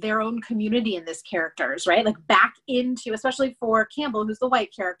about their own community in this characters, right? Like, back into, especially for Campbell, who's the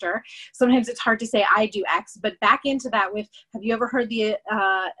white character, sometimes it's hard to say I do X, but back into that with, have you ever heard the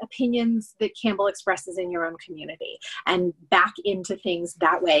opinions that Campbell expresses in your own community? And back into things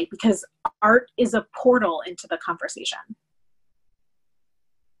that way, because art is a portal into the conversation.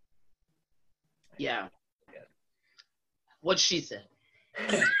 Yeah. What she said.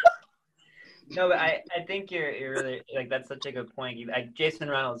 No, but I think you're really, like, that's such a good point. Jason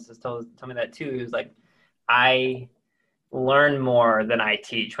Reynolds has told me that too. He was like, I learn more than I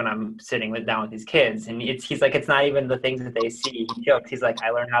teach when I'm sitting down with these kids. And he's like, it's not even the things that they see. He jokes. He's like, I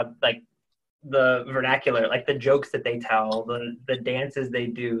learn how, like, the vernacular, like the jokes that they tell, the dances they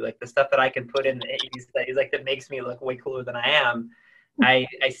do, like the stuff that I can put in the 80s that he's like, that makes me look way cooler than I am. I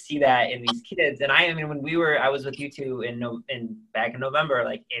see that in these kids. And I mean, when I was with you two back in November,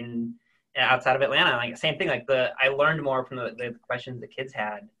 like outside of Atlanta, like same thing, like I learned more from the questions the kids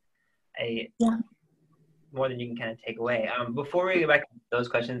had, more than you can kind of take away. Before we get back to those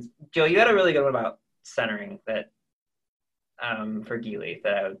questions, Jill, you had a really good one about centering that for Gilly,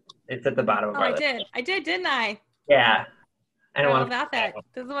 it's at the bottom of our list. I did, didn't I? Yeah. I don't want about that.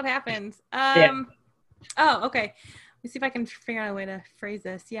 This is what happens. Yeah. Oh, okay. Let me see if I can figure out a way to phrase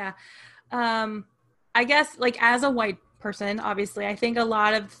this. Yeah. I guess, like, as a white person, obviously, I think a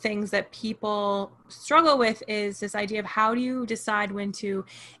lot of things that people struggle with is this idea of how do you decide when to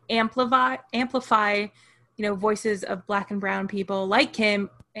amplify, you know, voices of Black and brown people like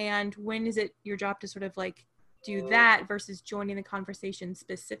Kim, and when is it your job to sort of like do that versus joining the conversation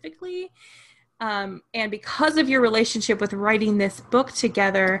specifically. And because of your relationship with writing this book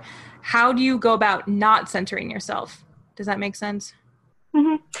together, how do you go about not centering yourself? Does that make sense?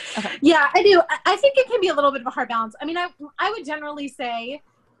 Mm-hmm. Okay. Yeah, I do. I think it can be a little bit of a hard balance. I mean, I would generally say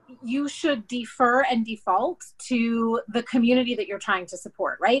you should defer and default to the community that you're trying to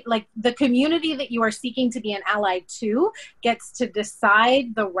support, right? Like, the community that you are seeking to be an ally to gets to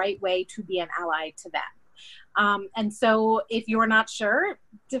decide the right way to be an ally to them. And so if you're not sure,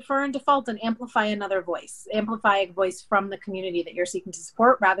 defer and default and amplify another voice. Amplify a voice from the community that you're seeking to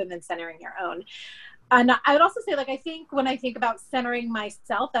support rather than centering your own. And I would also say, like, I think when I think about centering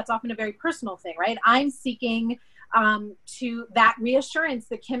myself, that's often a very personal thing, right? I'm seeking to that reassurance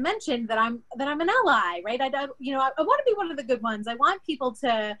that Kim mentioned, that I'm an ally, right? I want to be one of the good ones. I want people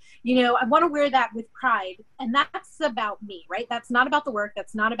to, I want to wear that with pride. And that's about me, right? That's not about the work.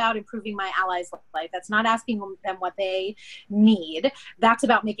 That's not about improving my allies' life. That's not asking them what they need. That's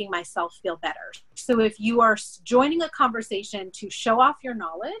about making myself feel better. So if you are joining a conversation to show off your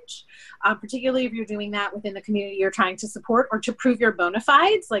knowledge, particularly if you're doing that within the community you're trying to support, or to prove your bona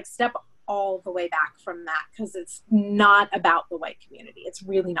fides, like, step all the way back from that, because it's not about the white community. It's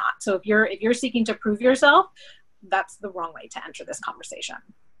really not. So if you're seeking to prove yourself, that's the wrong way to enter this conversation.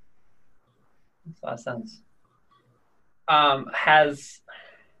 Makes a lot of sense.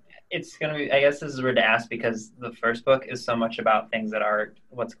 It's going to be, I guess this is weird to ask because the first book is so much about things that are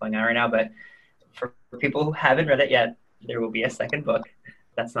what's going on right now, but for people who haven't read it yet, there will be a second book.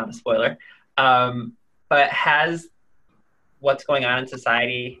 That's not a spoiler. But has what's going on in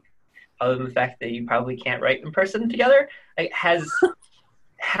society, other than the fact that you probably can't write in person together? Like, has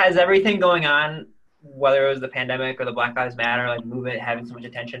everything going on, whether it was the pandemic or the Black Lives Matter like movement having so much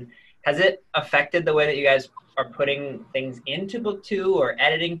attention, has it affected the way that you guys are putting things into book 2 or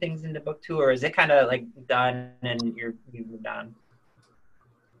editing things into book 2, or is it kind of like done and you've moved on?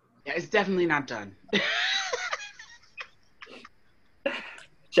 Yeah, it's definitely not done.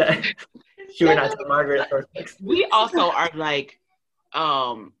 Should we not tell Margaret first? We also are like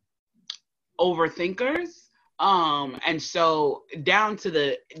overthinkers. And so down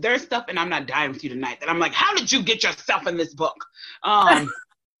to there's stuff, and I'm not dying with you tonight, that I'm like, how did you get yourself in this book? I'm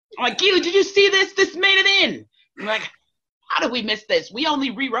like, Gilly, did you see this? This made it in. I'm like, how did we miss this? We only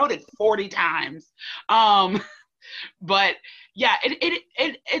rewrote it 40 times. But yeah,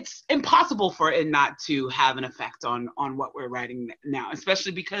 it's impossible for it not to have an effect on what we're writing now,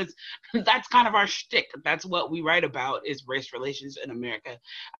 especially because that's kind of our shtick. That's what we write about, is race relations in America.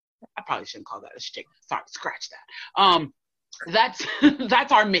 I probably shouldn't call that a shtick. Sorry, scratch that.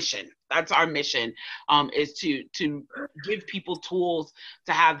 That's our mission. That's our mission, is to give people tools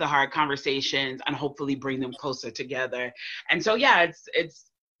to have the hard conversations and hopefully bring them closer together. And so, yeah,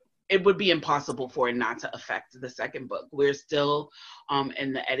 it would be impossible for it not to affect the second book. We're still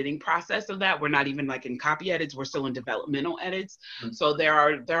in the editing process of that. We're not even like in copy edits. We're still in developmental edits. Mm-hmm. So there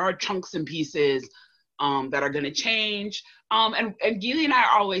are chunks and pieces that are going to change. And Gilly and I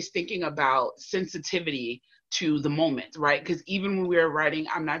are always thinking about sensitivity to the moment, right? Because even when we were writing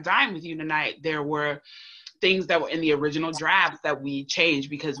I'm Not Dying With You Tonight, there were things that were in the original draft that we changed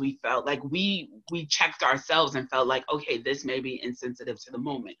because we felt like we checked ourselves and felt like, okay, this may be insensitive to the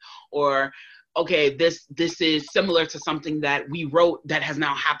moment, or okay, this is similar to something that we wrote that has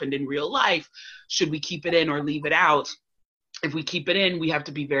now happened in real life. Should we keep it in or leave it out? If we keep it in, we have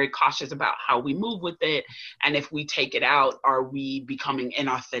to be very cautious about how we move with it. And if we take it out, are we becoming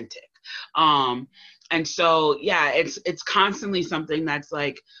inauthentic? And so, yeah, it's constantly something that's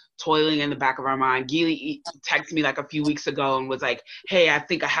like toiling in the back of our mind. Gilly texted me like a few weeks ago and was like, hey, I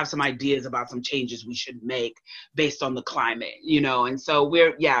think I have some ideas about some changes we should make based on the climate, And so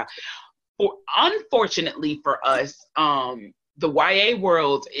unfortunately for us, the YA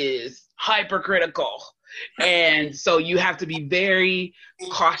world is hypercritical. And so you have to be very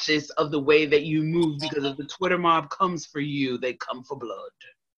cautious of the way that you move, because if the Twitter mob comes for you, they come for blood.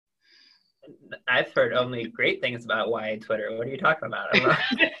 I've heard only great things about YA Twitter. What are you talking about?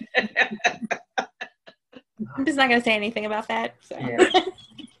 I'm just not going to say anything about that. So. Yeah.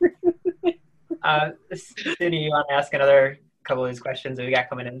 Sydney, you want to ask another couple of these questions that we got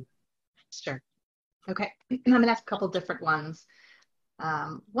coming in? Sure. Okay. I'm going to ask a couple different ones.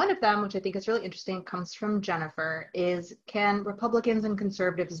 One of them, which I think is really interesting, comes from Jennifer, is can Republicans and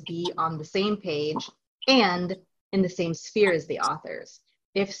conservatives be on the same page and in the same sphere as the authors?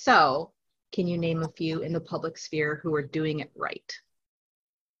 If so, can you name a few in the public sphere who are doing it right?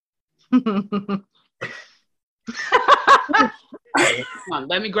 Hold on,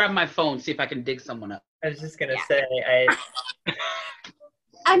 let me grab my phone, see if I can dig someone up. I was just going to say,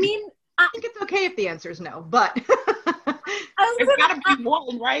 I mean, I think it's okay if the answer is no, but it's got to be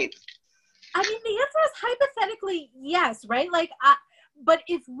one, right? I mean, the answer is hypothetically yes, right? Like, but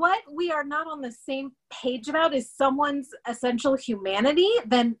if what we are not on the same page about is someone's essential humanity,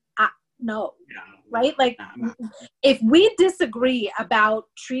 then no, right? Like, if we disagree about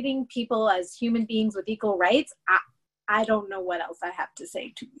treating people as human beings with equal rights, I don't know what else I have to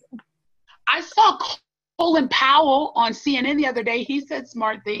say to you. I saw Colin Powell on CNN the other day. He said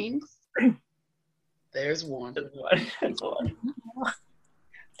smart things. There's one.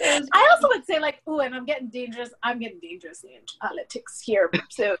 I also would say, like, ooh, and I'm getting dangerous in politics here.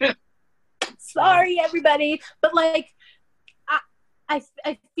 So sorry, everybody. But like, I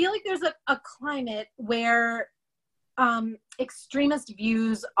feel like there's a climate where extremist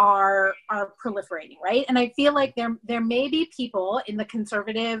views are proliferating, right? And I feel like there may be people in the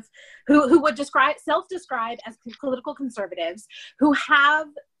conservative who would self-describe as political conservatives who have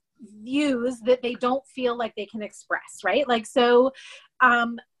views that they don't feel like they can express, right? Like, so I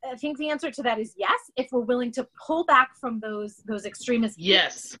think the answer to that is yes, if we're willing to pull back from those extremist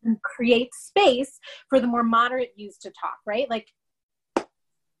views and create space for the more moderate views to talk, right? Like,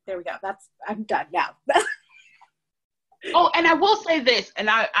 there we go. I'm done now. Oh, and I will say this, and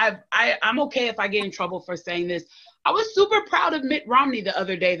I'm okay if I get in trouble for saying this. I was super proud of Mitt Romney the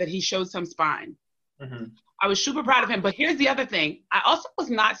other day that he showed some spine. Mm-hmm. I was super proud of him. But here's the other thing. I also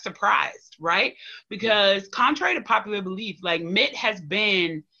was not surprised, right? Because contrary to popular belief, like, Mitt has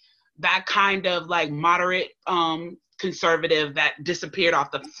been that kind of like moderate conservative that disappeared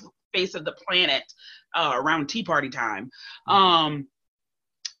off the face of the planet around Tea Party time.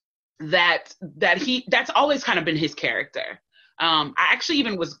 That's always kind of been his character. I actually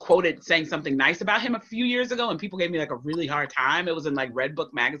even was quoted saying something nice about him a few years ago, and people gave me like a really hard time. It was in like Red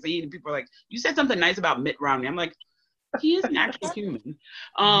Book magazine, and people were like, "You said something nice about Mitt Romney." I'm like, he is an actual human.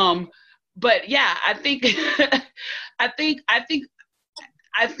 But yeah, I think that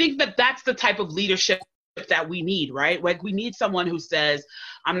that's the type of leadership that we need, right? Like we need someone who says,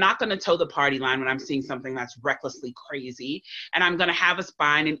 I'm not going to toe the party line when I'm seeing something that's recklessly crazy, and I'm going to have a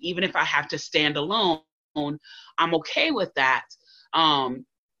spine, and even if I have to stand alone, I'm okay with that,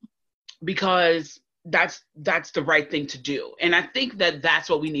 because that's the right thing to do. And I think that that's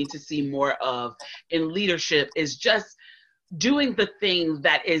what we need to see more of in leadership, is just doing the thing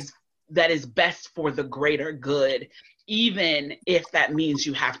that is best for the greater good, even if that means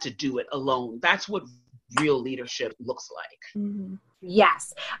you have to do it alone. That's what real leadership looks like. Mm-hmm.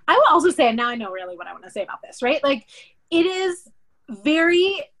 Yes. I will also say, and now I know really what I want to say about this, right? Like, it is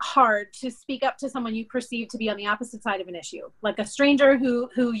very hard to speak up to someone you perceive to be on the opposite side of an issue, like a stranger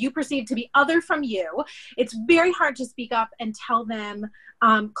who you perceive to be other from you. It's very hard to speak up and tell them,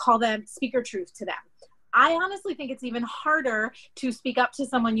 call them, speak your truth to them. I honestly think it's even harder to speak up to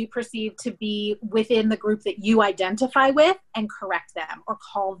someone you perceive to be within the group that you identify with and correct them or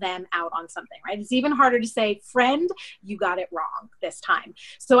call them out on something, right? It's even harder to say, friend, you got it wrong this time.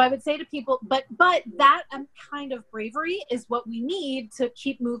 So I would say to people, but that kind of bravery is what we need to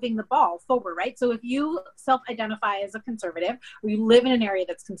keep moving the ball forward, right? So if you self-identify as a conservative or you live in an area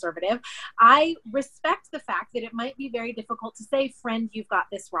that's conservative, I respect the fact that it might be very difficult to say, friend, you've got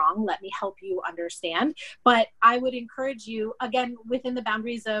this wrong. Let me help you understand. But I would encourage you, again, within the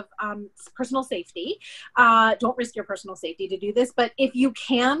boundaries of personal safety, don't risk your personal safety to do this. But if you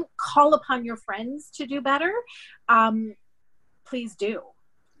can call upon your friends to do better, please do.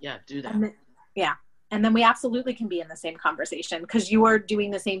 Yeah, do that. And then we absolutely can be in the same conversation, because you are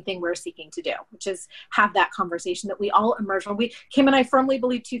doing the same thing we're seeking to do, which is have that conversation that we all emerge from. Kim and I firmly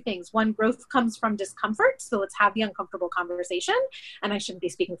believe two things. One, growth comes from discomfort. So let's have the uncomfortable conversation. And I shouldn't be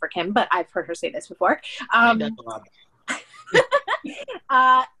speaking for Kim, but I've heard her say this before. And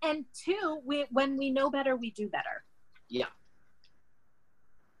two, when we know better, we do better. Yeah.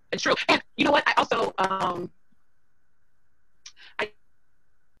 It's true. And you know what? I also, I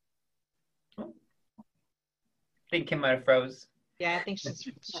think Kim might have froze. Yeah, I think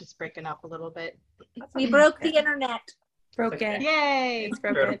she's breaking up a little bit. We broke the internet. Broken. Yay! It's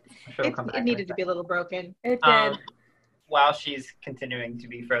broken. It needed to be a little broken. It did. While she's continuing to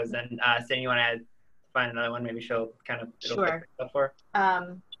be frozen, Cindy, you want to find another one? Maybe she'll kind of Sure. Up for.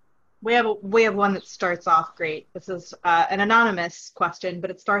 We have one that starts off great. This is an anonymous question,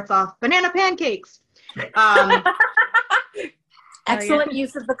 but it starts off banana pancakes. Excellent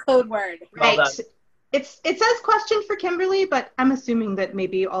use of the code word. Right. Well It says question for Kimberly, but I'm assuming that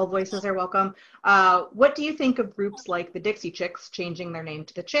maybe all voices are welcome. What do you think of groups like the Dixie Chicks changing their name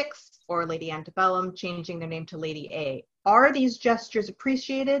to the Chicks, or Lady Antebellum changing their name to Lady A? Are these gestures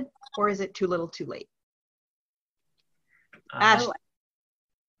appreciated, or is it too little too late? Ash.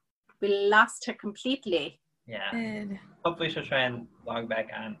 We lost her completely. Yeah. Hopefully she'll try and log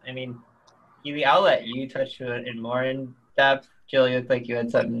back on. I mean, Gilly, I'll let you touch it in more in depth. Gilly, looked like you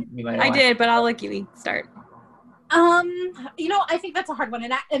had something you might have. I did, but I'll let Gilly start. I think that's a hard one.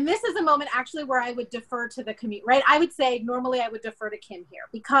 And this is a moment actually where I would defer to the community, right? I would say normally I would defer to Kim here,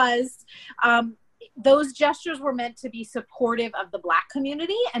 because those gestures were meant to be supportive of the Black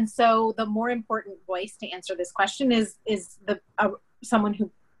community. And so the more important voice to answer this question is someone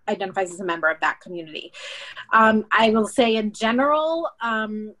who identifies as a member of that community. I will say in general,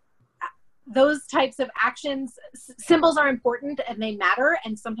 those types of actions, symbols are important and they matter,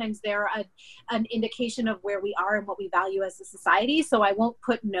 and sometimes they're an indication of where we are and what we value as a society. So I won't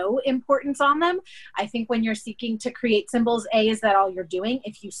put no importance on them. I think when you're seeking to create symbols, A, is that all you're doing?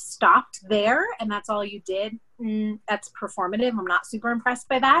 If you stopped there and that's all you did, that's performative. I'm not super impressed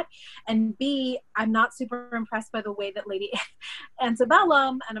by that. And B, I'm not super impressed by the way that Lady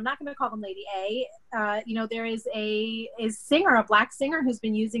Antebellum, and I'm not going to call them Lady A, there is a singer, a Black singer, who's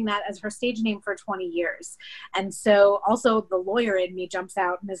been using that as her stage name for 20 years. And so also the lawyer in me jumps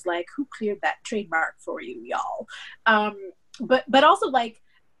out and is like, who cleared that trademark for you, y'all? But also, like,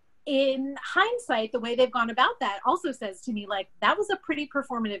 in hindsight, the way they've gone about that also says to me, like, that was a pretty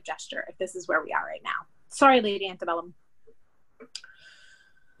performative gesture if this is where we are right now. Sorry, Lady Antebellum.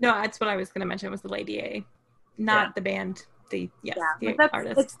 No, that's what I was going to mention, was the Lady A, not the band. The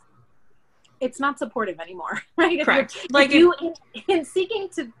artist. it's not supportive anymore, right? Correct. If you in seeking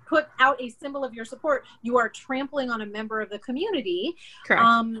to put out a symbol of your support, you are trampling on a member of the community. Correct.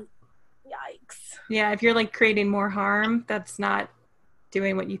 Yikes. Yeah, if you're like creating more harm, that's not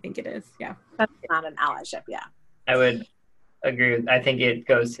doing what you think it is. Yeah. That's not an allyship, yeah. I would agree. I think it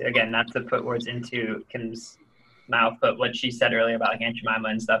goes, again, not to put words into Kim's mouth, but what she said earlier about like Aunt Jemima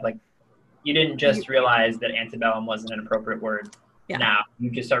and stuff, like you didn't just realize that antebellum wasn't an appropriate word. Yeah. Now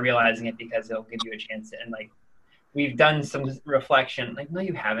you just start realizing it because it'll give you a chance to, and like we've done some reflection, like, no,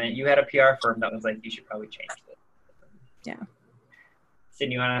 you haven't. You had a PR firm that was like, you should probably change it. Yeah.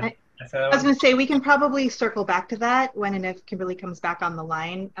 Sydney, you want to? I was going to say, we can probably circle back to that when and if Kimberly comes back on the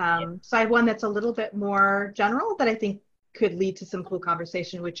line. So I have one that's a little bit more general that I think could lead to some cool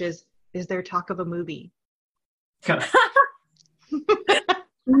conversation, which is there talk of a movie?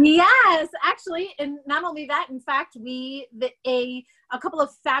 Yes, actually, and not only that, in fact, a couple of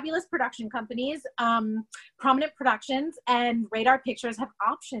fabulous production companies, Prominent Productions and Radar Pictures, have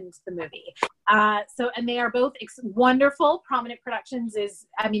optioned the movie. And they are both wonderful. Prominent Productions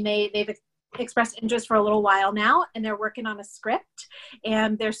they've expressed interest for a little while now, and they're working on a script,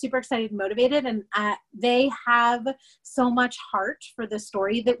 and they're super excited and motivated, and they have so much heart for the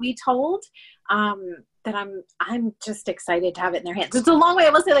story that we told. That I'm just excited to have it in their hands. It's a long way. I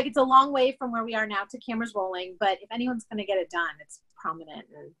will say, like, it's a long way from where we are now to cameras rolling. But if anyone's going to get it done, it's Prominent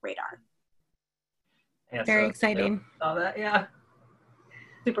and Radar. Yeah, very exciting. All that, yeah.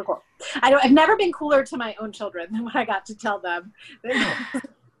 Super cool. I've never been cooler to my own children than when I got to tell them.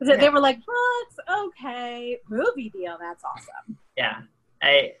 They were like, "What? Okay, movie deal. That's awesome." Yeah,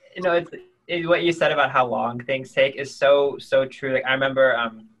 it's what you said about how long things take is so true. Like I remember.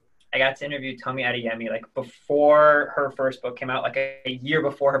 I got to interview Tomi Adeyemi like before her first book came out, like a year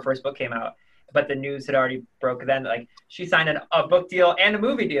before her first book came out. But the news had already broke then. Like she signed a book deal and a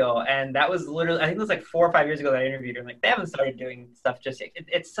movie deal, and that was literally, I think it was like 4 or 5 years ago that I interviewed her. And like they haven't started doing stuff just yet.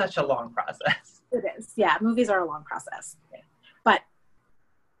 It's such a long process. It is, yeah. Movies are a long process, yeah. But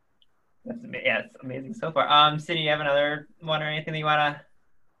it's amazing so far. Sydney, you have another one or anything that you want to?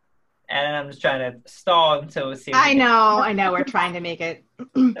 And I'm just trying to stall until we see. I know. We're trying to make it.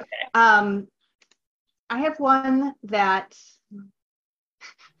 Okay. I have one that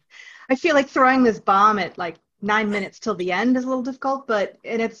I feel like throwing this bomb at like 9 minutes till the end is a little difficult,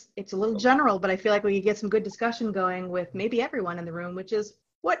 and it's a little general, but I feel like we could get some good discussion going with maybe everyone in the room, which is,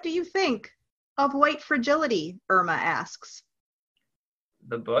 what do you think of white fragility? Irma asks.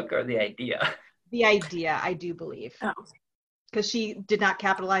 The book or the idea? The idea, I do believe. Oh. Because she did not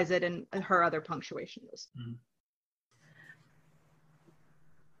capitalize it in her other punctuation was.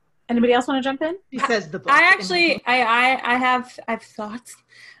 Anybody else want to jump in? She says the book. I have thoughts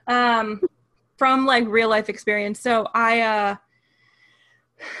from like real life experience. So I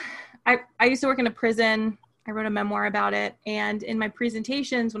used to work in a prison. I wrote a memoir about it, and in my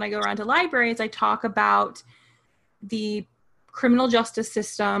presentations when I go around to libraries, I talk about the criminal justice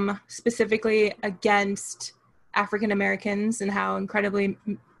system specifically against African Americans and how incredibly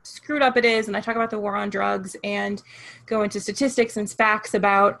screwed up it is. And I talk about the war on drugs and go into statistics and facts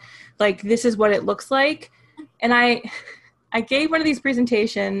about like, this is what it looks like. And I gave one of these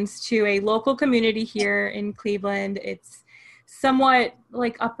presentations to a local community here in Cleveland. It's somewhat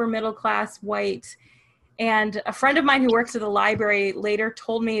like upper middle class white. And a friend of mine who works at the library later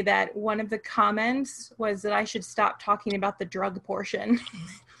told me that one of the comments was that I should stop talking about the drug portion.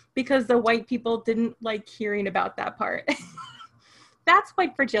 Because the white people didn't like hearing about that part. That's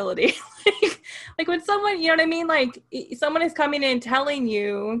white fragility. like when someone, you know what I mean? Like someone is coming in telling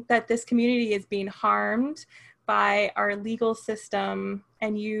you that this community is being harmed by our legal system,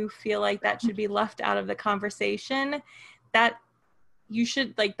 and you feel like that should be left out of the conversation, that you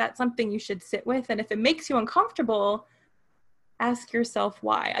should, like, that's something you should sit with. And if it makes you uncomfortable, ask yourself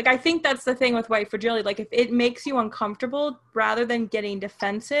why. Like, I think that's the thing with white fragility. Like, if it makes you uncomfortable, rather than getting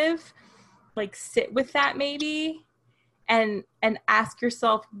defensive, like, sit with that maybe and ask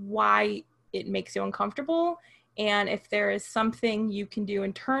yourself why it makes you uncomfortable. And if there is something you can do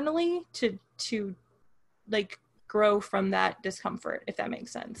internally to like grow from that discomfort, if that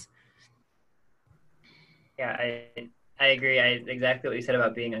makes sense. Yeah, I agree. Exactly what you said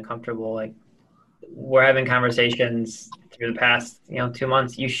about being uncomfortable. Like, we're having conversations through the past, 2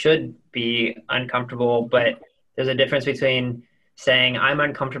 months. You should be uncomfortable, but there's a difference between saying I'm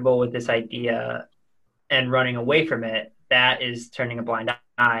uncomfortable with this idea and running away from it. That is turning a blind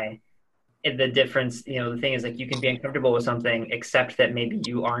eye. The difference, the thing is, like, you can be uncomfortable with something, accept that maybe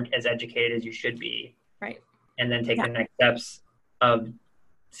you aren't as educated as you should be. Right. And then take the next steps of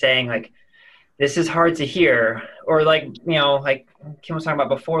saying, like, this is hard to hear, or like, you know, like Kim was talking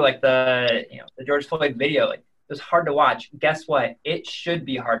about before, like the George Floyd video, like it was hard to watch. Guess what? It should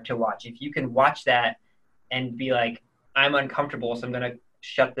be hard to watch. If you can watch that and be like, I'm uncomfortable, so I'm going to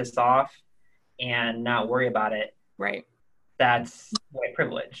shut this off and not worry about it. Right. That's white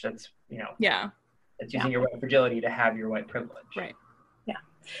privilege. That's, you know, that's using your white fragility to have your white privilege. Right.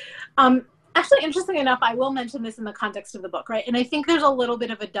 Yeah. Actually, interestingly enough, I will mention this in the context of the book, right? And I think there's a little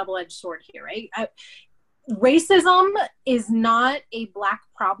bit of a double-edged sword here, right? Racism is not a Black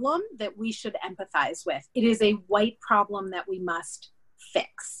problem that we should empathize with. It is a white problem that we must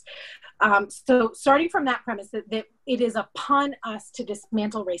fix. So starting from that premise that it is upon us to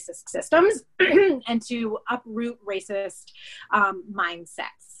dismantle racist systems and to uproot racist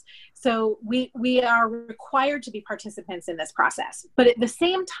mindsets. So we are required to be participants in this process. But at the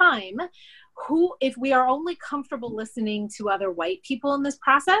same time, if we are only comfortable listening to other white people in this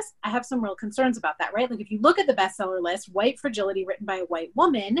process, I have some real concerns about that, right? Like if you look at the bestseller list, White Fragility, written by a white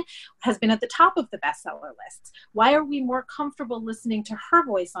woman, has been at the top of the bestseller lists. Why are we more comfortable listening to her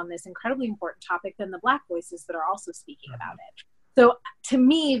voice on this incredibly important topic than the Black voices that are also speaking about it? So to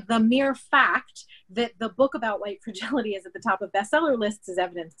me, the mere fact that the book about white fragility is at the top of bestseller lists is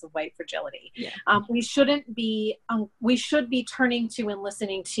evidence of white fragility. Yeah. We should be turning to and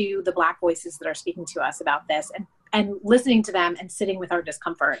listening to the Black voices that are speaking to us about this and listening to them and sitting with our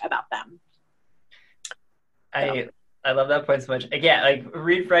discomfort about them. I love that point so much. Again, like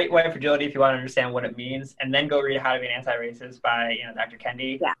read White Fragility if you want to understand what it means, and then go read How to Be an Anti-Racist by Dr.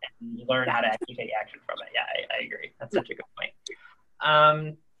 Kendi, and learn how to actually take action from it. Yeah, I agree. That's such a good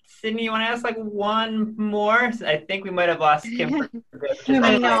point. Sydney, you want to ask like one more? I think we might have lost Kim.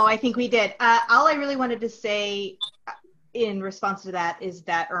 I know, I think we did. All I really wanted to say in response to that is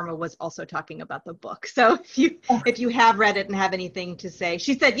that Irma was also talking about the book. So if you have read it and have anything to say,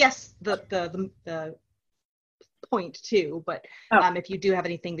 she said yes, the point too, but if you do have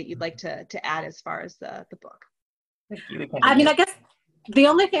anything that you'd like to add as far as the book. I mean, I guess the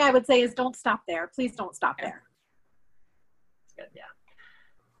only thing I would say is don't stop there. Please don't stop there. That's good, yeah.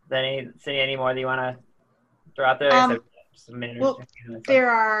 Sydney, any more that you want to throw out there? Just a minute or two.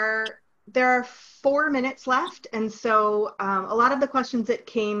 There are 4 minutes left, and so a lot of the questions that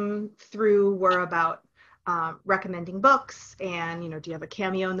came through were about recommending books and, do you have a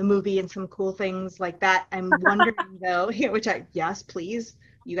cameo in the movie and some cool things like that. I'm wondering though, yes, please.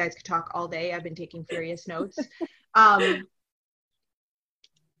 You guys could talk all day. I've been taking furious notes. I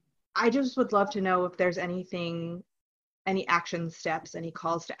just would love to know if there's any action steps, any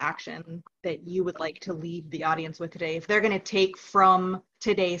calls to action that you would like to leave the audience with today. If they're going to take from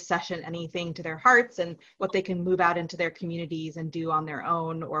today's session anything to their hearts and what they can move out into their communities and do on their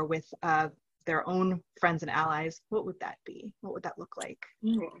own or with their own friends and allies, what would that be? What would that look like?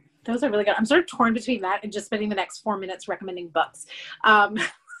 Those are really good. I'm sort of torn between that and just spending the next 4 minutes recommending books. I mean,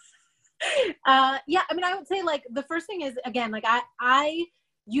 I would say like the first thing is, again, like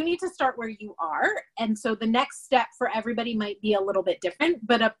you need to start where you are. And so the next step for everybody might be a little bit different,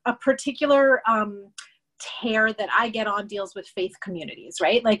 but a particular tear that I get on deals with faith communities,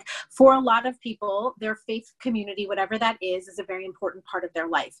 right? Like for a lot of people, their faith community, whatever that is a very important part of their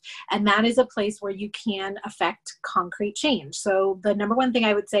life. And that is a place where you can affect concrete change. So the number one thing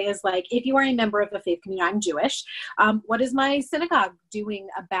I would say is like, if you are a member of a faith community, I'm Jewish, what is my synagogue doing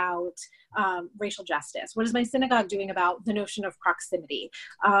about racial justice? What is my synagogue doing about the notion of proximity?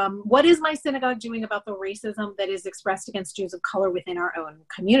 What is my synagogue doing about the racism that is expressed against Jews of color within our own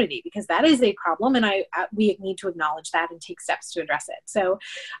community? Because that is a problem, and we need to acknowledge that and take steps to address it. So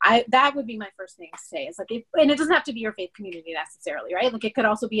that would be my first thing to say is like, and it doesn't have to be your faith community necessarily, right? Like it could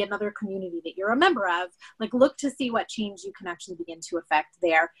also be another community that you're a member of. Like look to see what change you can actually begin to affect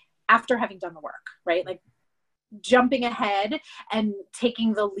there after having done the work, right? Like jumping ahead and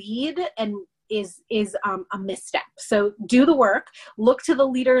taking the lead and is a misstep. So do the work, look to the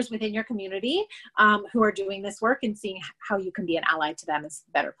leaders within your community who are doing this work and seeing how you can be an ally to them is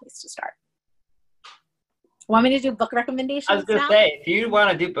a better place to start. Want me to do book recommendations? I was going to say, if you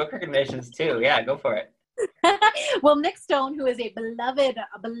want to do book recommendations too, yeah, go for it. Well, Nick Stone, who is a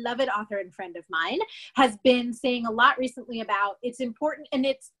beloved author and friend of mine, has been saying a lot recently about it's important, and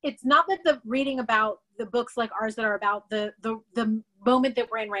it's not that the reading about the books like ours that are about the moment that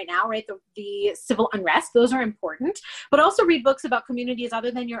we're in right now, right? The civil unrest, those are important, but also read books about communities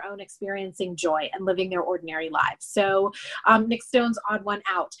other than your own experiencing joy and living their ordinary lives. So Nick Stone's Odd One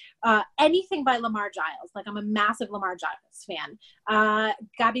Out. Anything by Lamar Giles. Like, I'm a massive Lamar Giles fan.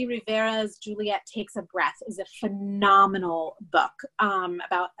 Gabi Rivera's Juliet Takes a Breath is a phenomenal book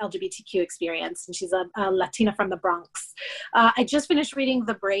about LGBTQ experience, and she's a Latina from the Bronx. I just finished reading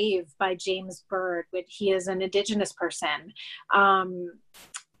The Brave by James Bird, which he is an Indigenous person.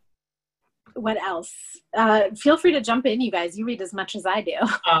 What else? Feel free to jump in, you guys. You read as much as I do.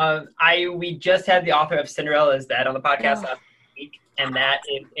 We just had the author of Cinderella Is Dead on the podcast last week, and that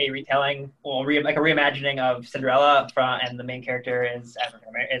is a retelling, like a reimagining of Cinderella, and the main character is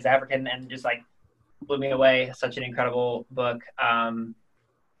African, and just like blew me away. Such an incredible book.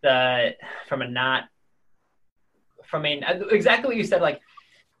 Exactly what you said, like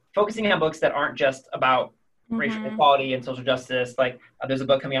focusing on books that aren't just about racial equality and social justice. Like there's a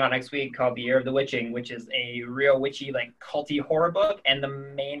book coming out next week called The Year of the Witching, which is a real witchy, like culty horror book, and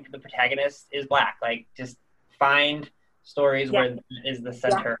the protagonist is Black. Like, just find stories where that is the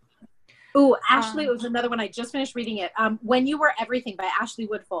center. Oh, Ashley, it was another one. I just finished reading it. When You Were Everything by Ashley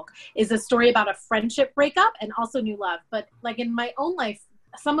Woodfolk is a story about a friendship breakup and also new love. But like in my own life,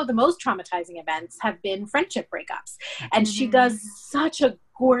 some of the most traumatizing events have been friendship breakups. And she does such a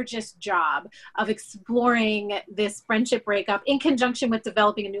gorgeous job of exploring this friendship breakup in conjunction with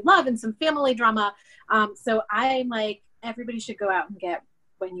developing a new love and some family drama. So I'm like, everybody should go out and get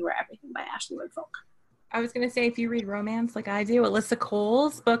When You Were Everything by Ashley Woodfolk. I was going to say, if you read romance like I do, Alyssa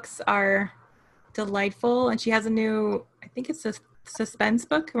Cole's books are delightful. And she has a new, I think it's a suspense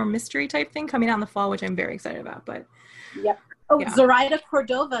book or mystery type thing coming out in the fall, which I'm very excited about. But Zoraida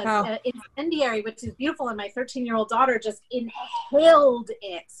Cordova's Incendiary, which is beautiful, and my 13-year-old daughter just inhaled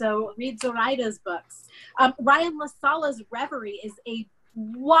it. So read Zoraida's books. Ryan LaSala's Reverie is a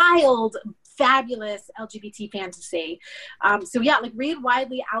wild, fabulous LGBT fantasy. Like read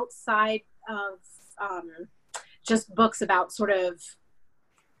widely outside of just books about sort of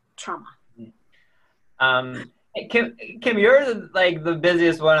trauma. Kim, you're like the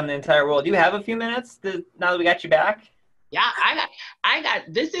busiest one in the entire world. Do you have a few minutes now that we got you back? Yeah, I got,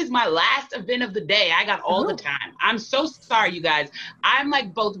 this is my last event of the day. I got all the time. I'm so sorry, you guys. I'm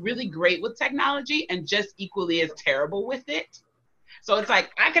like both really great with technology and just equally as terrible with it. So it's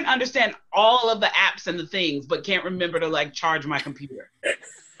like, I can understand all of the apps and the things, but can't remember to like charge my computer.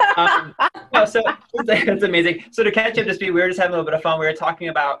 So it's amazing. So to catch up to speed, we were just having a little bit of fun. We were talking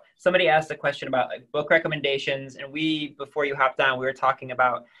about, somebody asked a question about like book recommendations, and before you hopped on, we were talking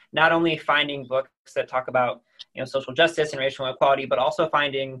about not only finding books that talk about, social justice and racial equality, but also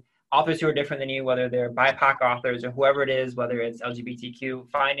finding authors who are different than you, whether they're BIPOC authors or whoever it is, whether it's LGBTQ,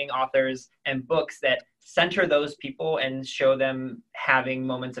 finding authors and books that center those people and show them having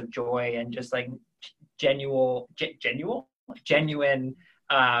moments of joy and just like genuine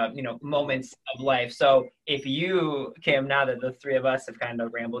moments of life. So if you, Kim, now that the three of us have kind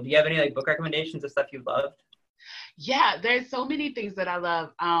of rambled, do you have any like book recommendations of stuff you've loved? Yeah, there's so many things that I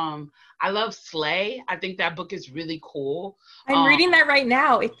love. I love Slay. I think that book is really cool. I'm reading that right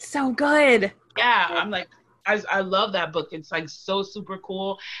now. It's so good. Yeah, I'm like, I love that book. It's like so super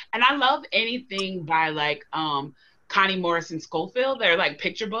cool. And I love anything by like Connie Morrison Schofield. They're like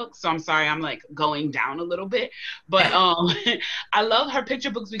picture books. So I'm sorry, I'm like going down a little bit. But I love her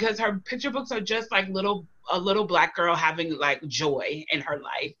picture books because her picture books are just like a little Black girl having like joy in her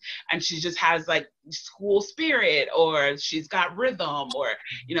life. And she just has like school spirit, or she's got rhythm, or,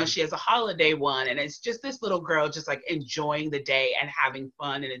 she has a holiday one. And it's just this little girl just like enjoying the day and having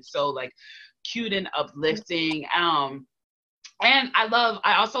fun. And it's so like cute and uplifting. And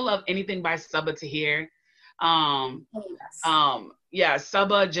I also love anything by Sabaa Tahir.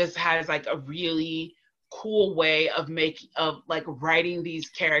 Sabaa just has like a really cool way of writing these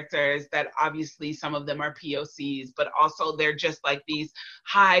characters that obviously some of them are POCs, but also they're just like these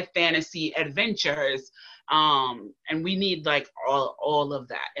high fantasy adventures. And we need like all of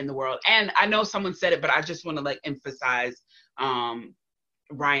that in the world. And I know someone said it, but I just want to like emphasize Ryan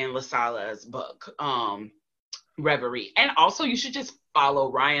LaSala's book, Reverie. And also you should just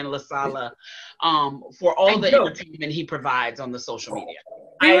follow Ryan LaSala for all the entertainment he provides on the social media.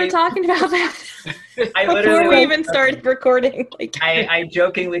 We were talking about that before we even started recording. I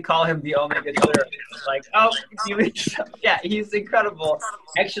jokingly call him the only good Twitter. Like, he's incredible.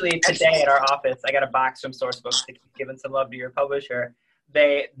 Actually, today at our office, I got a box from Sourcebooks to keep giving some love to your publisher.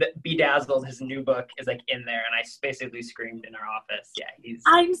 Bedazzled, his new book, is like in there, and I basically screamed in our office. Yeah,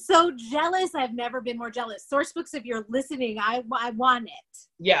 I'm so jealous. I've never been more jealous. Sourcebooks, if you're listening, I want it.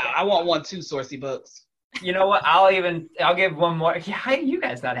 Yeah, I want one too, Sourcey Books. You know what? I'll give one more. Yeah, how do you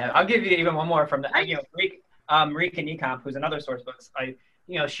guys not have? I'll give you even one more from the Marika Niekamp, who's another source books.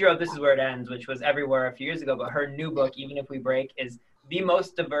 She wrote This Is Where It Ends, which was everywhere a few years ago, but her new book, Even If We Break, is the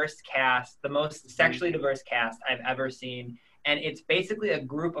most diverse cast, the most sexually diverse cast I've ever seen. And it's basically a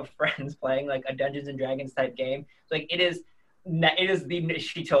group of friends playing like a Dungeons and Dragons type game. Like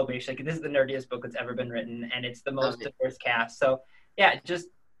she told me, she's like, this is the nerdiest book that's ever been written, and it's the most diverse cast. So yeah, just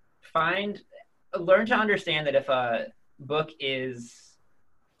learn to understand that if a book is,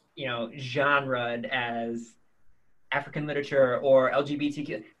 genred as African literature or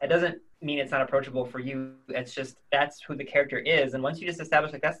LGBTQ, that doesn't mean it's not approachable for you. It's just, that's who the character is. And once you just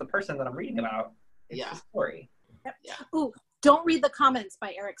establish, like, that's the person that I'm reading about, it's the story. Yep. Yeah. Ooh, Don't Read the Comments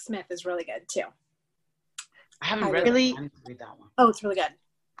by Eric Smith is really good too. I haven't read that one. Oh, it's really good.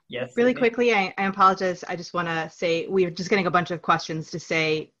 Yes. Really quickly, I apologize. I just want to say we're just getting a bunch of questions to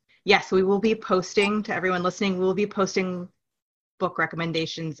say, yes, we will be posting, to everyone listening, we will be posting book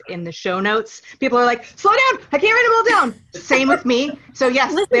recommendations in the show notes. People are like, slow down, I can't write them all down. Same with me. So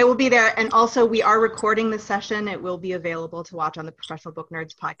yes, they will be there. And also we are recording the session. It will be available to watch on the Professional Book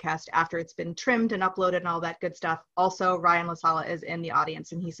Nerds podcast after it's been trimmed and uploaded and all that good stuff. Also, Ryan LaSala is in the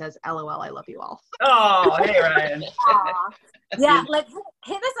audience and he says, LOL, I love you all. Oh, hey, Ryan. Yeah, like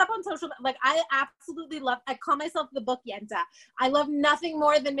hit us up on social. Like I absolutely love, I call myself the book yenta. I love nothing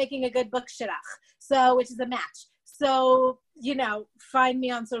more than making a good book shidduch, which is a match. So, find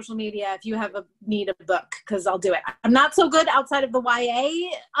me on social media if you have need a book, because I'll do it. I'm not so good outside of the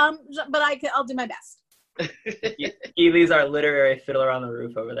YA, but I'll do my best. Gilly's our literary fiddler on the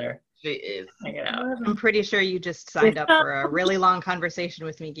roof over there. She is. Hanging out. I'm pretty sure you just signed up for a really long conversation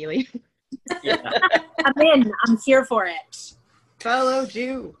with me, Gilly. Yeah. I'm in. I'm here for it. Follow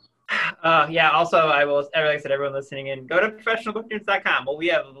Jew. Also, I will, like I said, everyone listening in, go to professionalbooknerds.com. Well, we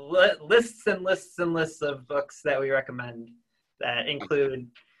have lists and lists and lists of books that we recommend that include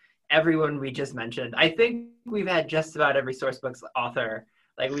everyone we just mentioned. I think we've had just about every source books author.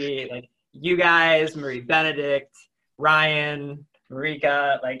 Like you guys, Marie Benedict, Ryan,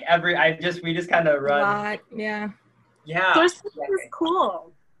 Marika, we just kind of run. A lot, yeah. Yeah. Source books is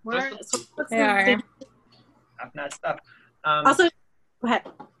cool. They are. Not stuff. Also, go ahead.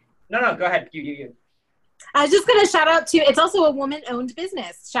 No, go ahead. You. I was just going to shout out to, it's also a woman-owned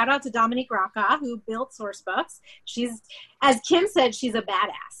business. Shout out to Dominique Rocca, who built Source Books. She's, as Kim said, she's a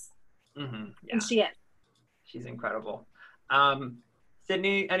badass. Mm-hmm, yeah. And she is. She's incredible.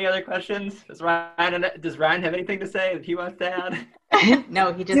 Sydney, any other questions? Does Ryan have anything to say that he wants to add?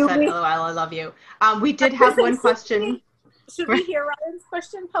 No, he just said, LOL, I love you. We did have one question. Should we hear Ryan's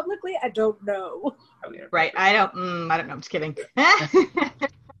question publicly? I don't know. Right. I don't know. I'm just kidding.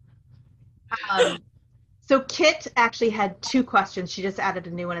 So Kit actually had two questions. She just added a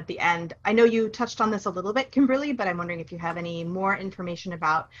new one at the end. I know you touched on this a little bit, Kimberly, but I'm wondering if you have any more information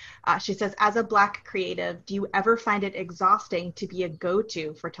about, she says, as a Black creative, do you ever find it exhausting to be a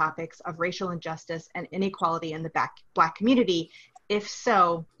go-to for topics of racial injustice and inequality in the Black community? If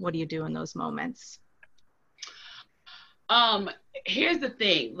so, what do you do in those moments? Here's the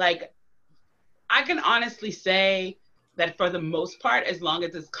thing. I can honestly say that for the most part, as long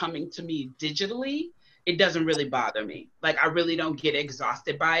as it's coming to me digitally, it doesn't really bother me. I really don't get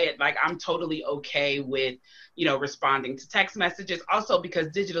exhausted by it. I'm totally okay with, responding to text messages. Also because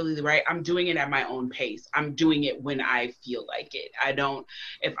digitally, right, I'm doing it at my own pace. I'm doing it when I feel like it.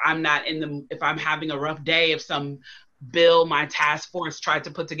 If I'm having a rough day, if some bill my task force tried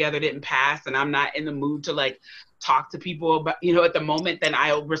to put together didn't pass and I'm not in the mood to talk to people about, at the moment, then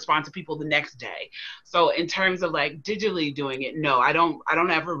I'll respond to people the next day. So in terms of digitally doing it, no, I don't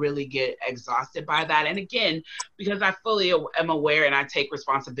ever really get exhausted by that. And again, because I fully am aware and I take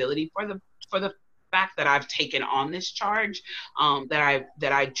responsibility for the fact that I've taken on this charge, that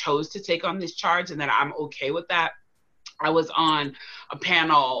I chose to take on this charge and that I'm okay with that. I was on a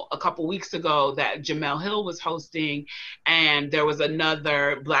panel a couple weeks ago that Jamel Hill was hosting, and there was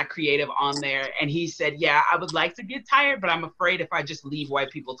another Black creative on there, and he said, yeah, I would like to get tired, but I'm afraid if I just leave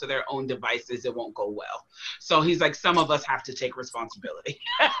white people to their own devices, it won't go well. So he's like, some of us have to take responsibility.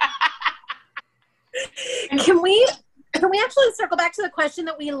 Can we actually circle back to the question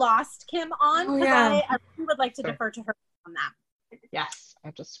that we lost Kim on? Oh, yeah. I really would like to defer to her on that. Yes, I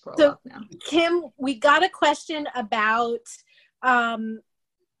have to scroll up now. Kim, we got a question about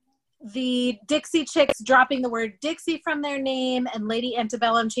the Dixie Chicks dropping the word Dixie from their name and Lady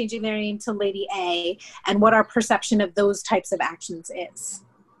Antebellum changing their name to Lady A, and what our perception of those types of actions is.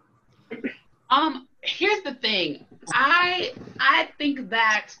 Here's the thing. I think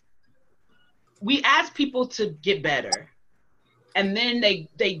that we ask people to get better, and then they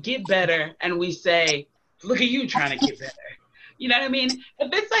get better, and we say, Look at you trying to get better. You know what I mean?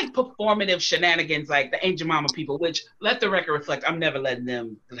 If it's like performative shenanigans like the Angel Mama people, which let the record reflect, I'm never letting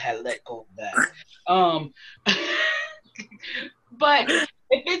them let go of that. But if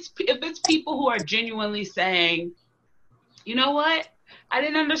it's people who are genuinely saying, you know what? I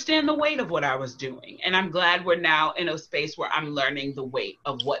didn't understand the weight of what I was doing. And I'm glad we're now in a space where I'm learning the weight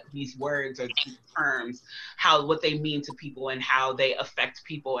of what these words or these terms, what they mean to people and how they affect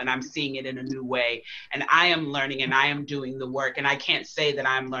people. And I'm seeing it in a new way. And I am learning and I am doing the work. And I can't say that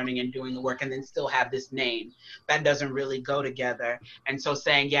I'm learning and doing the work and then still have this name. That doesn't really go together. And so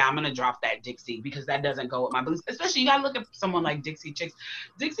saying, yeah, I'm going to drop that Dixie because that doesn't go with my beliefs. Especially you got to look at someone like Dixie Chicks.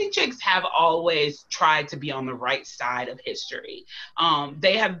 Dixie Chicks have always tried to be on the right side of history.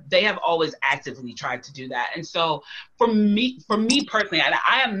 They have always actively tried to do that. And so for me personally,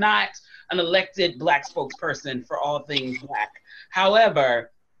 I am not an elected Black spokesperson for all things Black.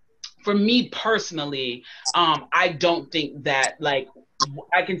 However, for me personally, I don't think that, like,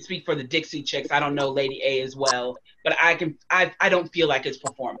 I can speak for the Dixie Chicks. I don't know Lady A as well, but I don't feel like it's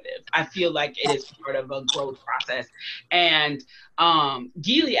performative. I feel like it is part of a growth process. And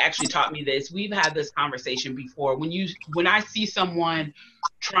Gilly actually taught me this. We've had this conversation before. When I see someone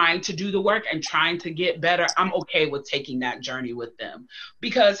trying to do the work and trying to get better, I'm okay with taking that journey with them.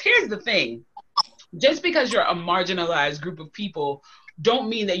 Because here's the thing, just because you're a marginalized group of people don't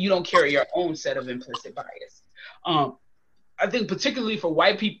mean that you don't carry your own set of implicit bias. I think particularly for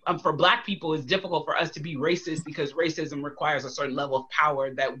white people, for Black people, it's difficult for us to be racist because racism requires a certain level of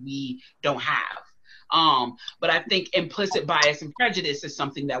power that we don't have. But I think implicit bias and prejudice is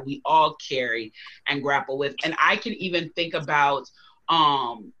something that we all carry and grapple with. And I can even think about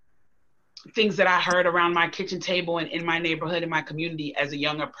things that I heard around my kitchen table and in my neighborhood, in my community as a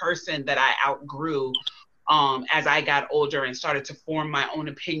younger person that I outgrew as I got older and started to form my own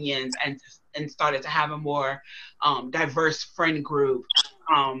opinions and started to have a more diverse friend group.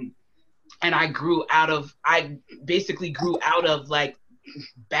 And I basically grew out of like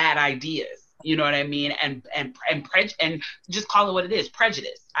bad ideas. You know what I mean? And just call it what it is,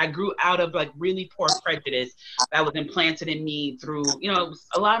 prejudice. I grew out of like really poor prejudice that was implanted in me through, some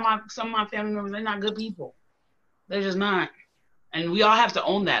of my family members, they're not good people. They're just not. And we all have to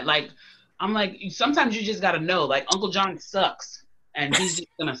own that. Like, I'm like, sometimes you just got to know, like, Uncle John sucks and he's just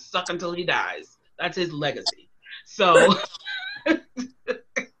going to suck until he dies. That's his legacy. So,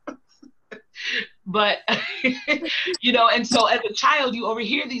 but, and so as a child, you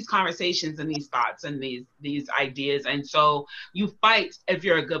overhear these conversations and these thoughts and these ideas. And so you fight, if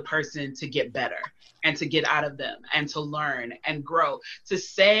you're a good person, to get better and to get out of them and to learn and grow. To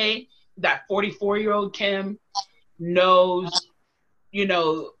say that 44-year-old Kim knows,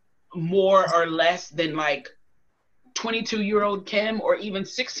 more or less than like 22-year-old Kim or even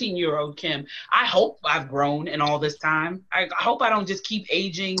 16-year-old Kim. I hope I've grown in all this time. I hope I don't just keep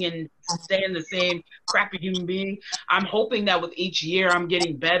aging and staying the same crappy human being. I'm hoping that with each year I'm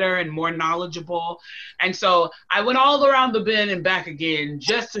getting better and more knowledgeable. And so I went all around the bend and back again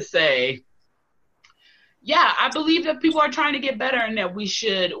just to say, yeah, I believe that people are trying to get better and that we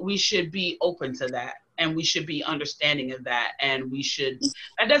should be open to that. And we should be understanding of that. And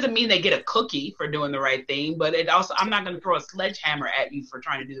that doesn't mean they get a cookie for doing the right thing, but I'm not going to throw a sledgehammer at you for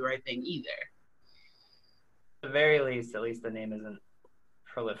trying to do the right thing either. At the very least, at least the name isn't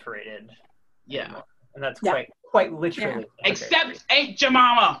proliferated. Yeah. Anymore. And that's quite literally. Yeah. Except Ain't Your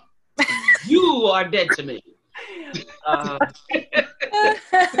Mama. You are dead to me.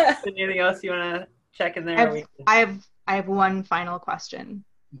 Anything else you want to check in there? I have one final question.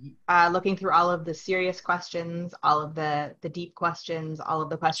 Looking through all of the serious questions, all of the deep questions, all of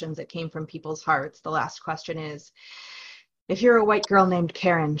the questions that came from people's hearts, the last question is, if you're a white girl named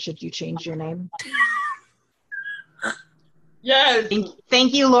Karen, should you change your name? Yes.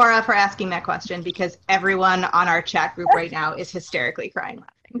 Thank you, Laura, for asking that question, because everyone on our chat group right now is hysterically crying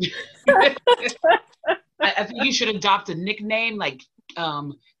laughing. I think you should adopt a nickname like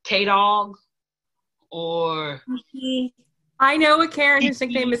K-Dog or... I know a Karen whose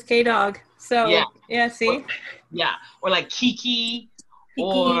nickname is K-Dog. So, yeah, see? Yeah, or like Kiki.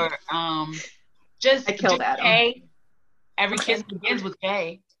 Or just K. Every kiss begins with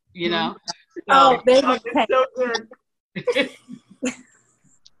K, So, they have K. So good.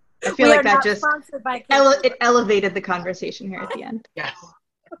 I feel like that just it elevated the conversation here at the end. Yes.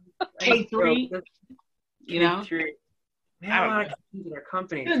 K3, K3. Man, I want to keep their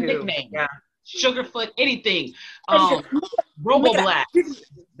company too. Nickname. Yeah. Sugarfoot, anything. Robo Black.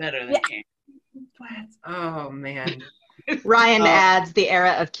 Better than Karen. Oh, man. Ryan adds, the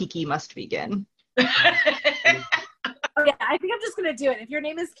era of Kiki must begin. Oh, yeah, I think I'm just gonna do it. If your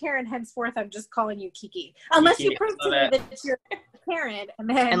name is Karen, henceforth I'm just calling you Kiki, unless you prove to me that you're Karen, and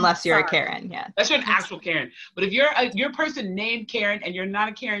then unless you're a Karen, yeah, that's an actual Karen. But if you're a person named Karen and you're not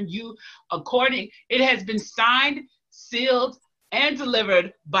a Karen, it has been signed, sealed, and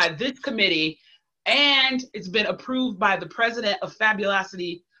delivered by this committee, and it's been approved by the president of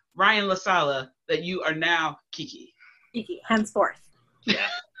Fabulosity, Ryan LaSala, that you are now Kiki. Kiki, henceforth.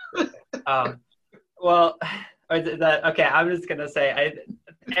 Well. Okay, I'm just gonna say,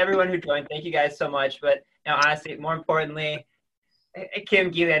 everyone who joined, thank you guys so much. But honestly, more importantly, Kim,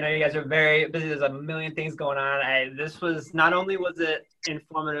 Gilly, I know you guys are very busy. There's a million things going on. This was not only was it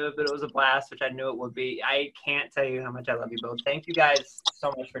informative, but it was a blast, which I knew it would be. I can't tell you how much I love you both. Thank you guys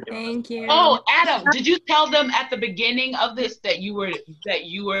so much for doing. Thank you. Oh, Adam, did you tell them at the beginning of this that you were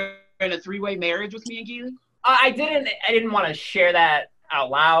in a 3-way marriage with me and Gilly? I didn't want to share that out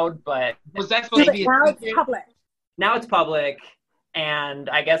loud, but was that supposed to be now it's public? Now it's public, and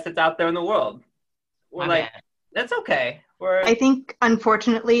I guess it's out there in the world. We're that's okay. I think,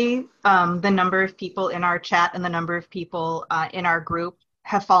 unfortunately, the number of people in our chat and the number of people in our group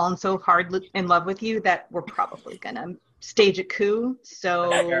have fallen so hard in love with you that we're probably going to stage a coup.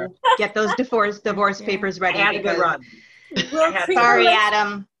 So get those divorce papers ready. I had a good run. Sorry,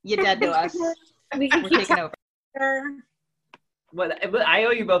 Adam. You're dead to us. We're taking over. But I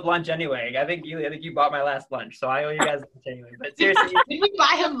owe you both lunch anyway. I think you bought my last lunch, so I owe you guys lunch anyway. But seriously, did we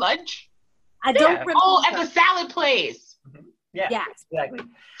buy him lunch? I don't remember. Oh, at the salad place. Mm-hmm. Yeah, exactly.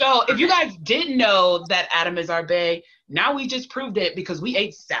 So if you guys didn't know that Adam is our bae, now we just proved it because we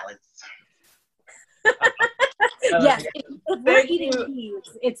ate salads. Yes, if we're eating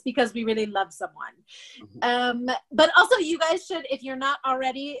peas, it's because we really love someone. But also, you guys should, if you're not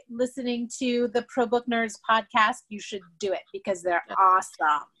already listening to the Pro Book Nerds podcast, you should do it because they're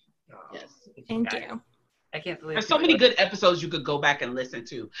awesome. Yes, thank you. I can't believe there's so many good episodes you could go back and listen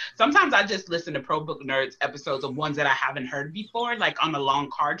to. Sometimes I just listen to Pro Book Nerds episodes of ones that I haven't heard before, like on a long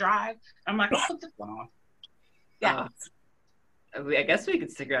car drive. I'm like, I'll put this one on. Yeah. I guess we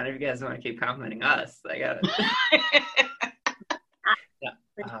could stick around if you guys want to keep complimenting us. I got it.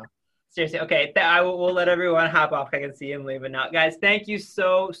 Seriously, okay. We'll let everyone hop off. I can see him leaving now. Guys, thank you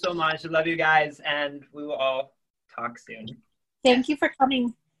so much. I love you guys, and we will all talk soon. Thank you for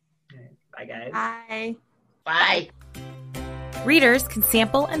coming. Bye, guys. Bye. Bye. Readers can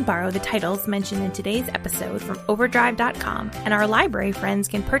sample and borrow the titles mentioned in today's episode from Overdrive.com, and our library friends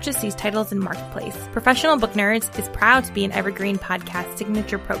can purchase these titles in Marketplace. Professional Book Nerds is proud to be an Evergreen Podcast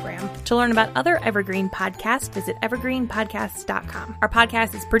signature program. To learn about other Evergreen podcasts, visit evergreenpodcasts.com. Our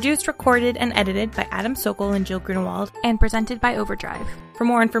podcast is produced, recorded, and edited by Adam Sokol and Jill Grunewald, and presented by Overdrive. For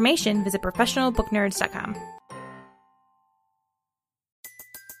more information, visit professionalbooknerds.com.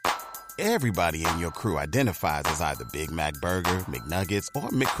 Everybody in your crew identifies as either Big Mac Burger, McNuggets, or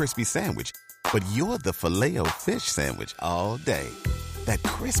McCrispy Sandwich. But you're the Filet-O-Fish Sandwich all day. That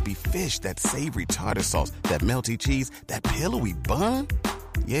crispy fish, that savory tartar sauce, that melty cheese, that pillowy bun.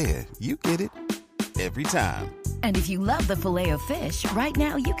 Yeah, you get it. Every time. And if you love the Filet-O-Fish, right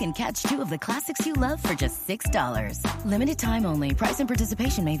now you can catch 2 of the classics you love for just $6. Limited time only. Price and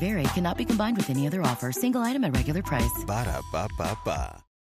participation may vary. Cannot be combined with any other offer. Single item at regular price. Ba-da-ba-ba-ba.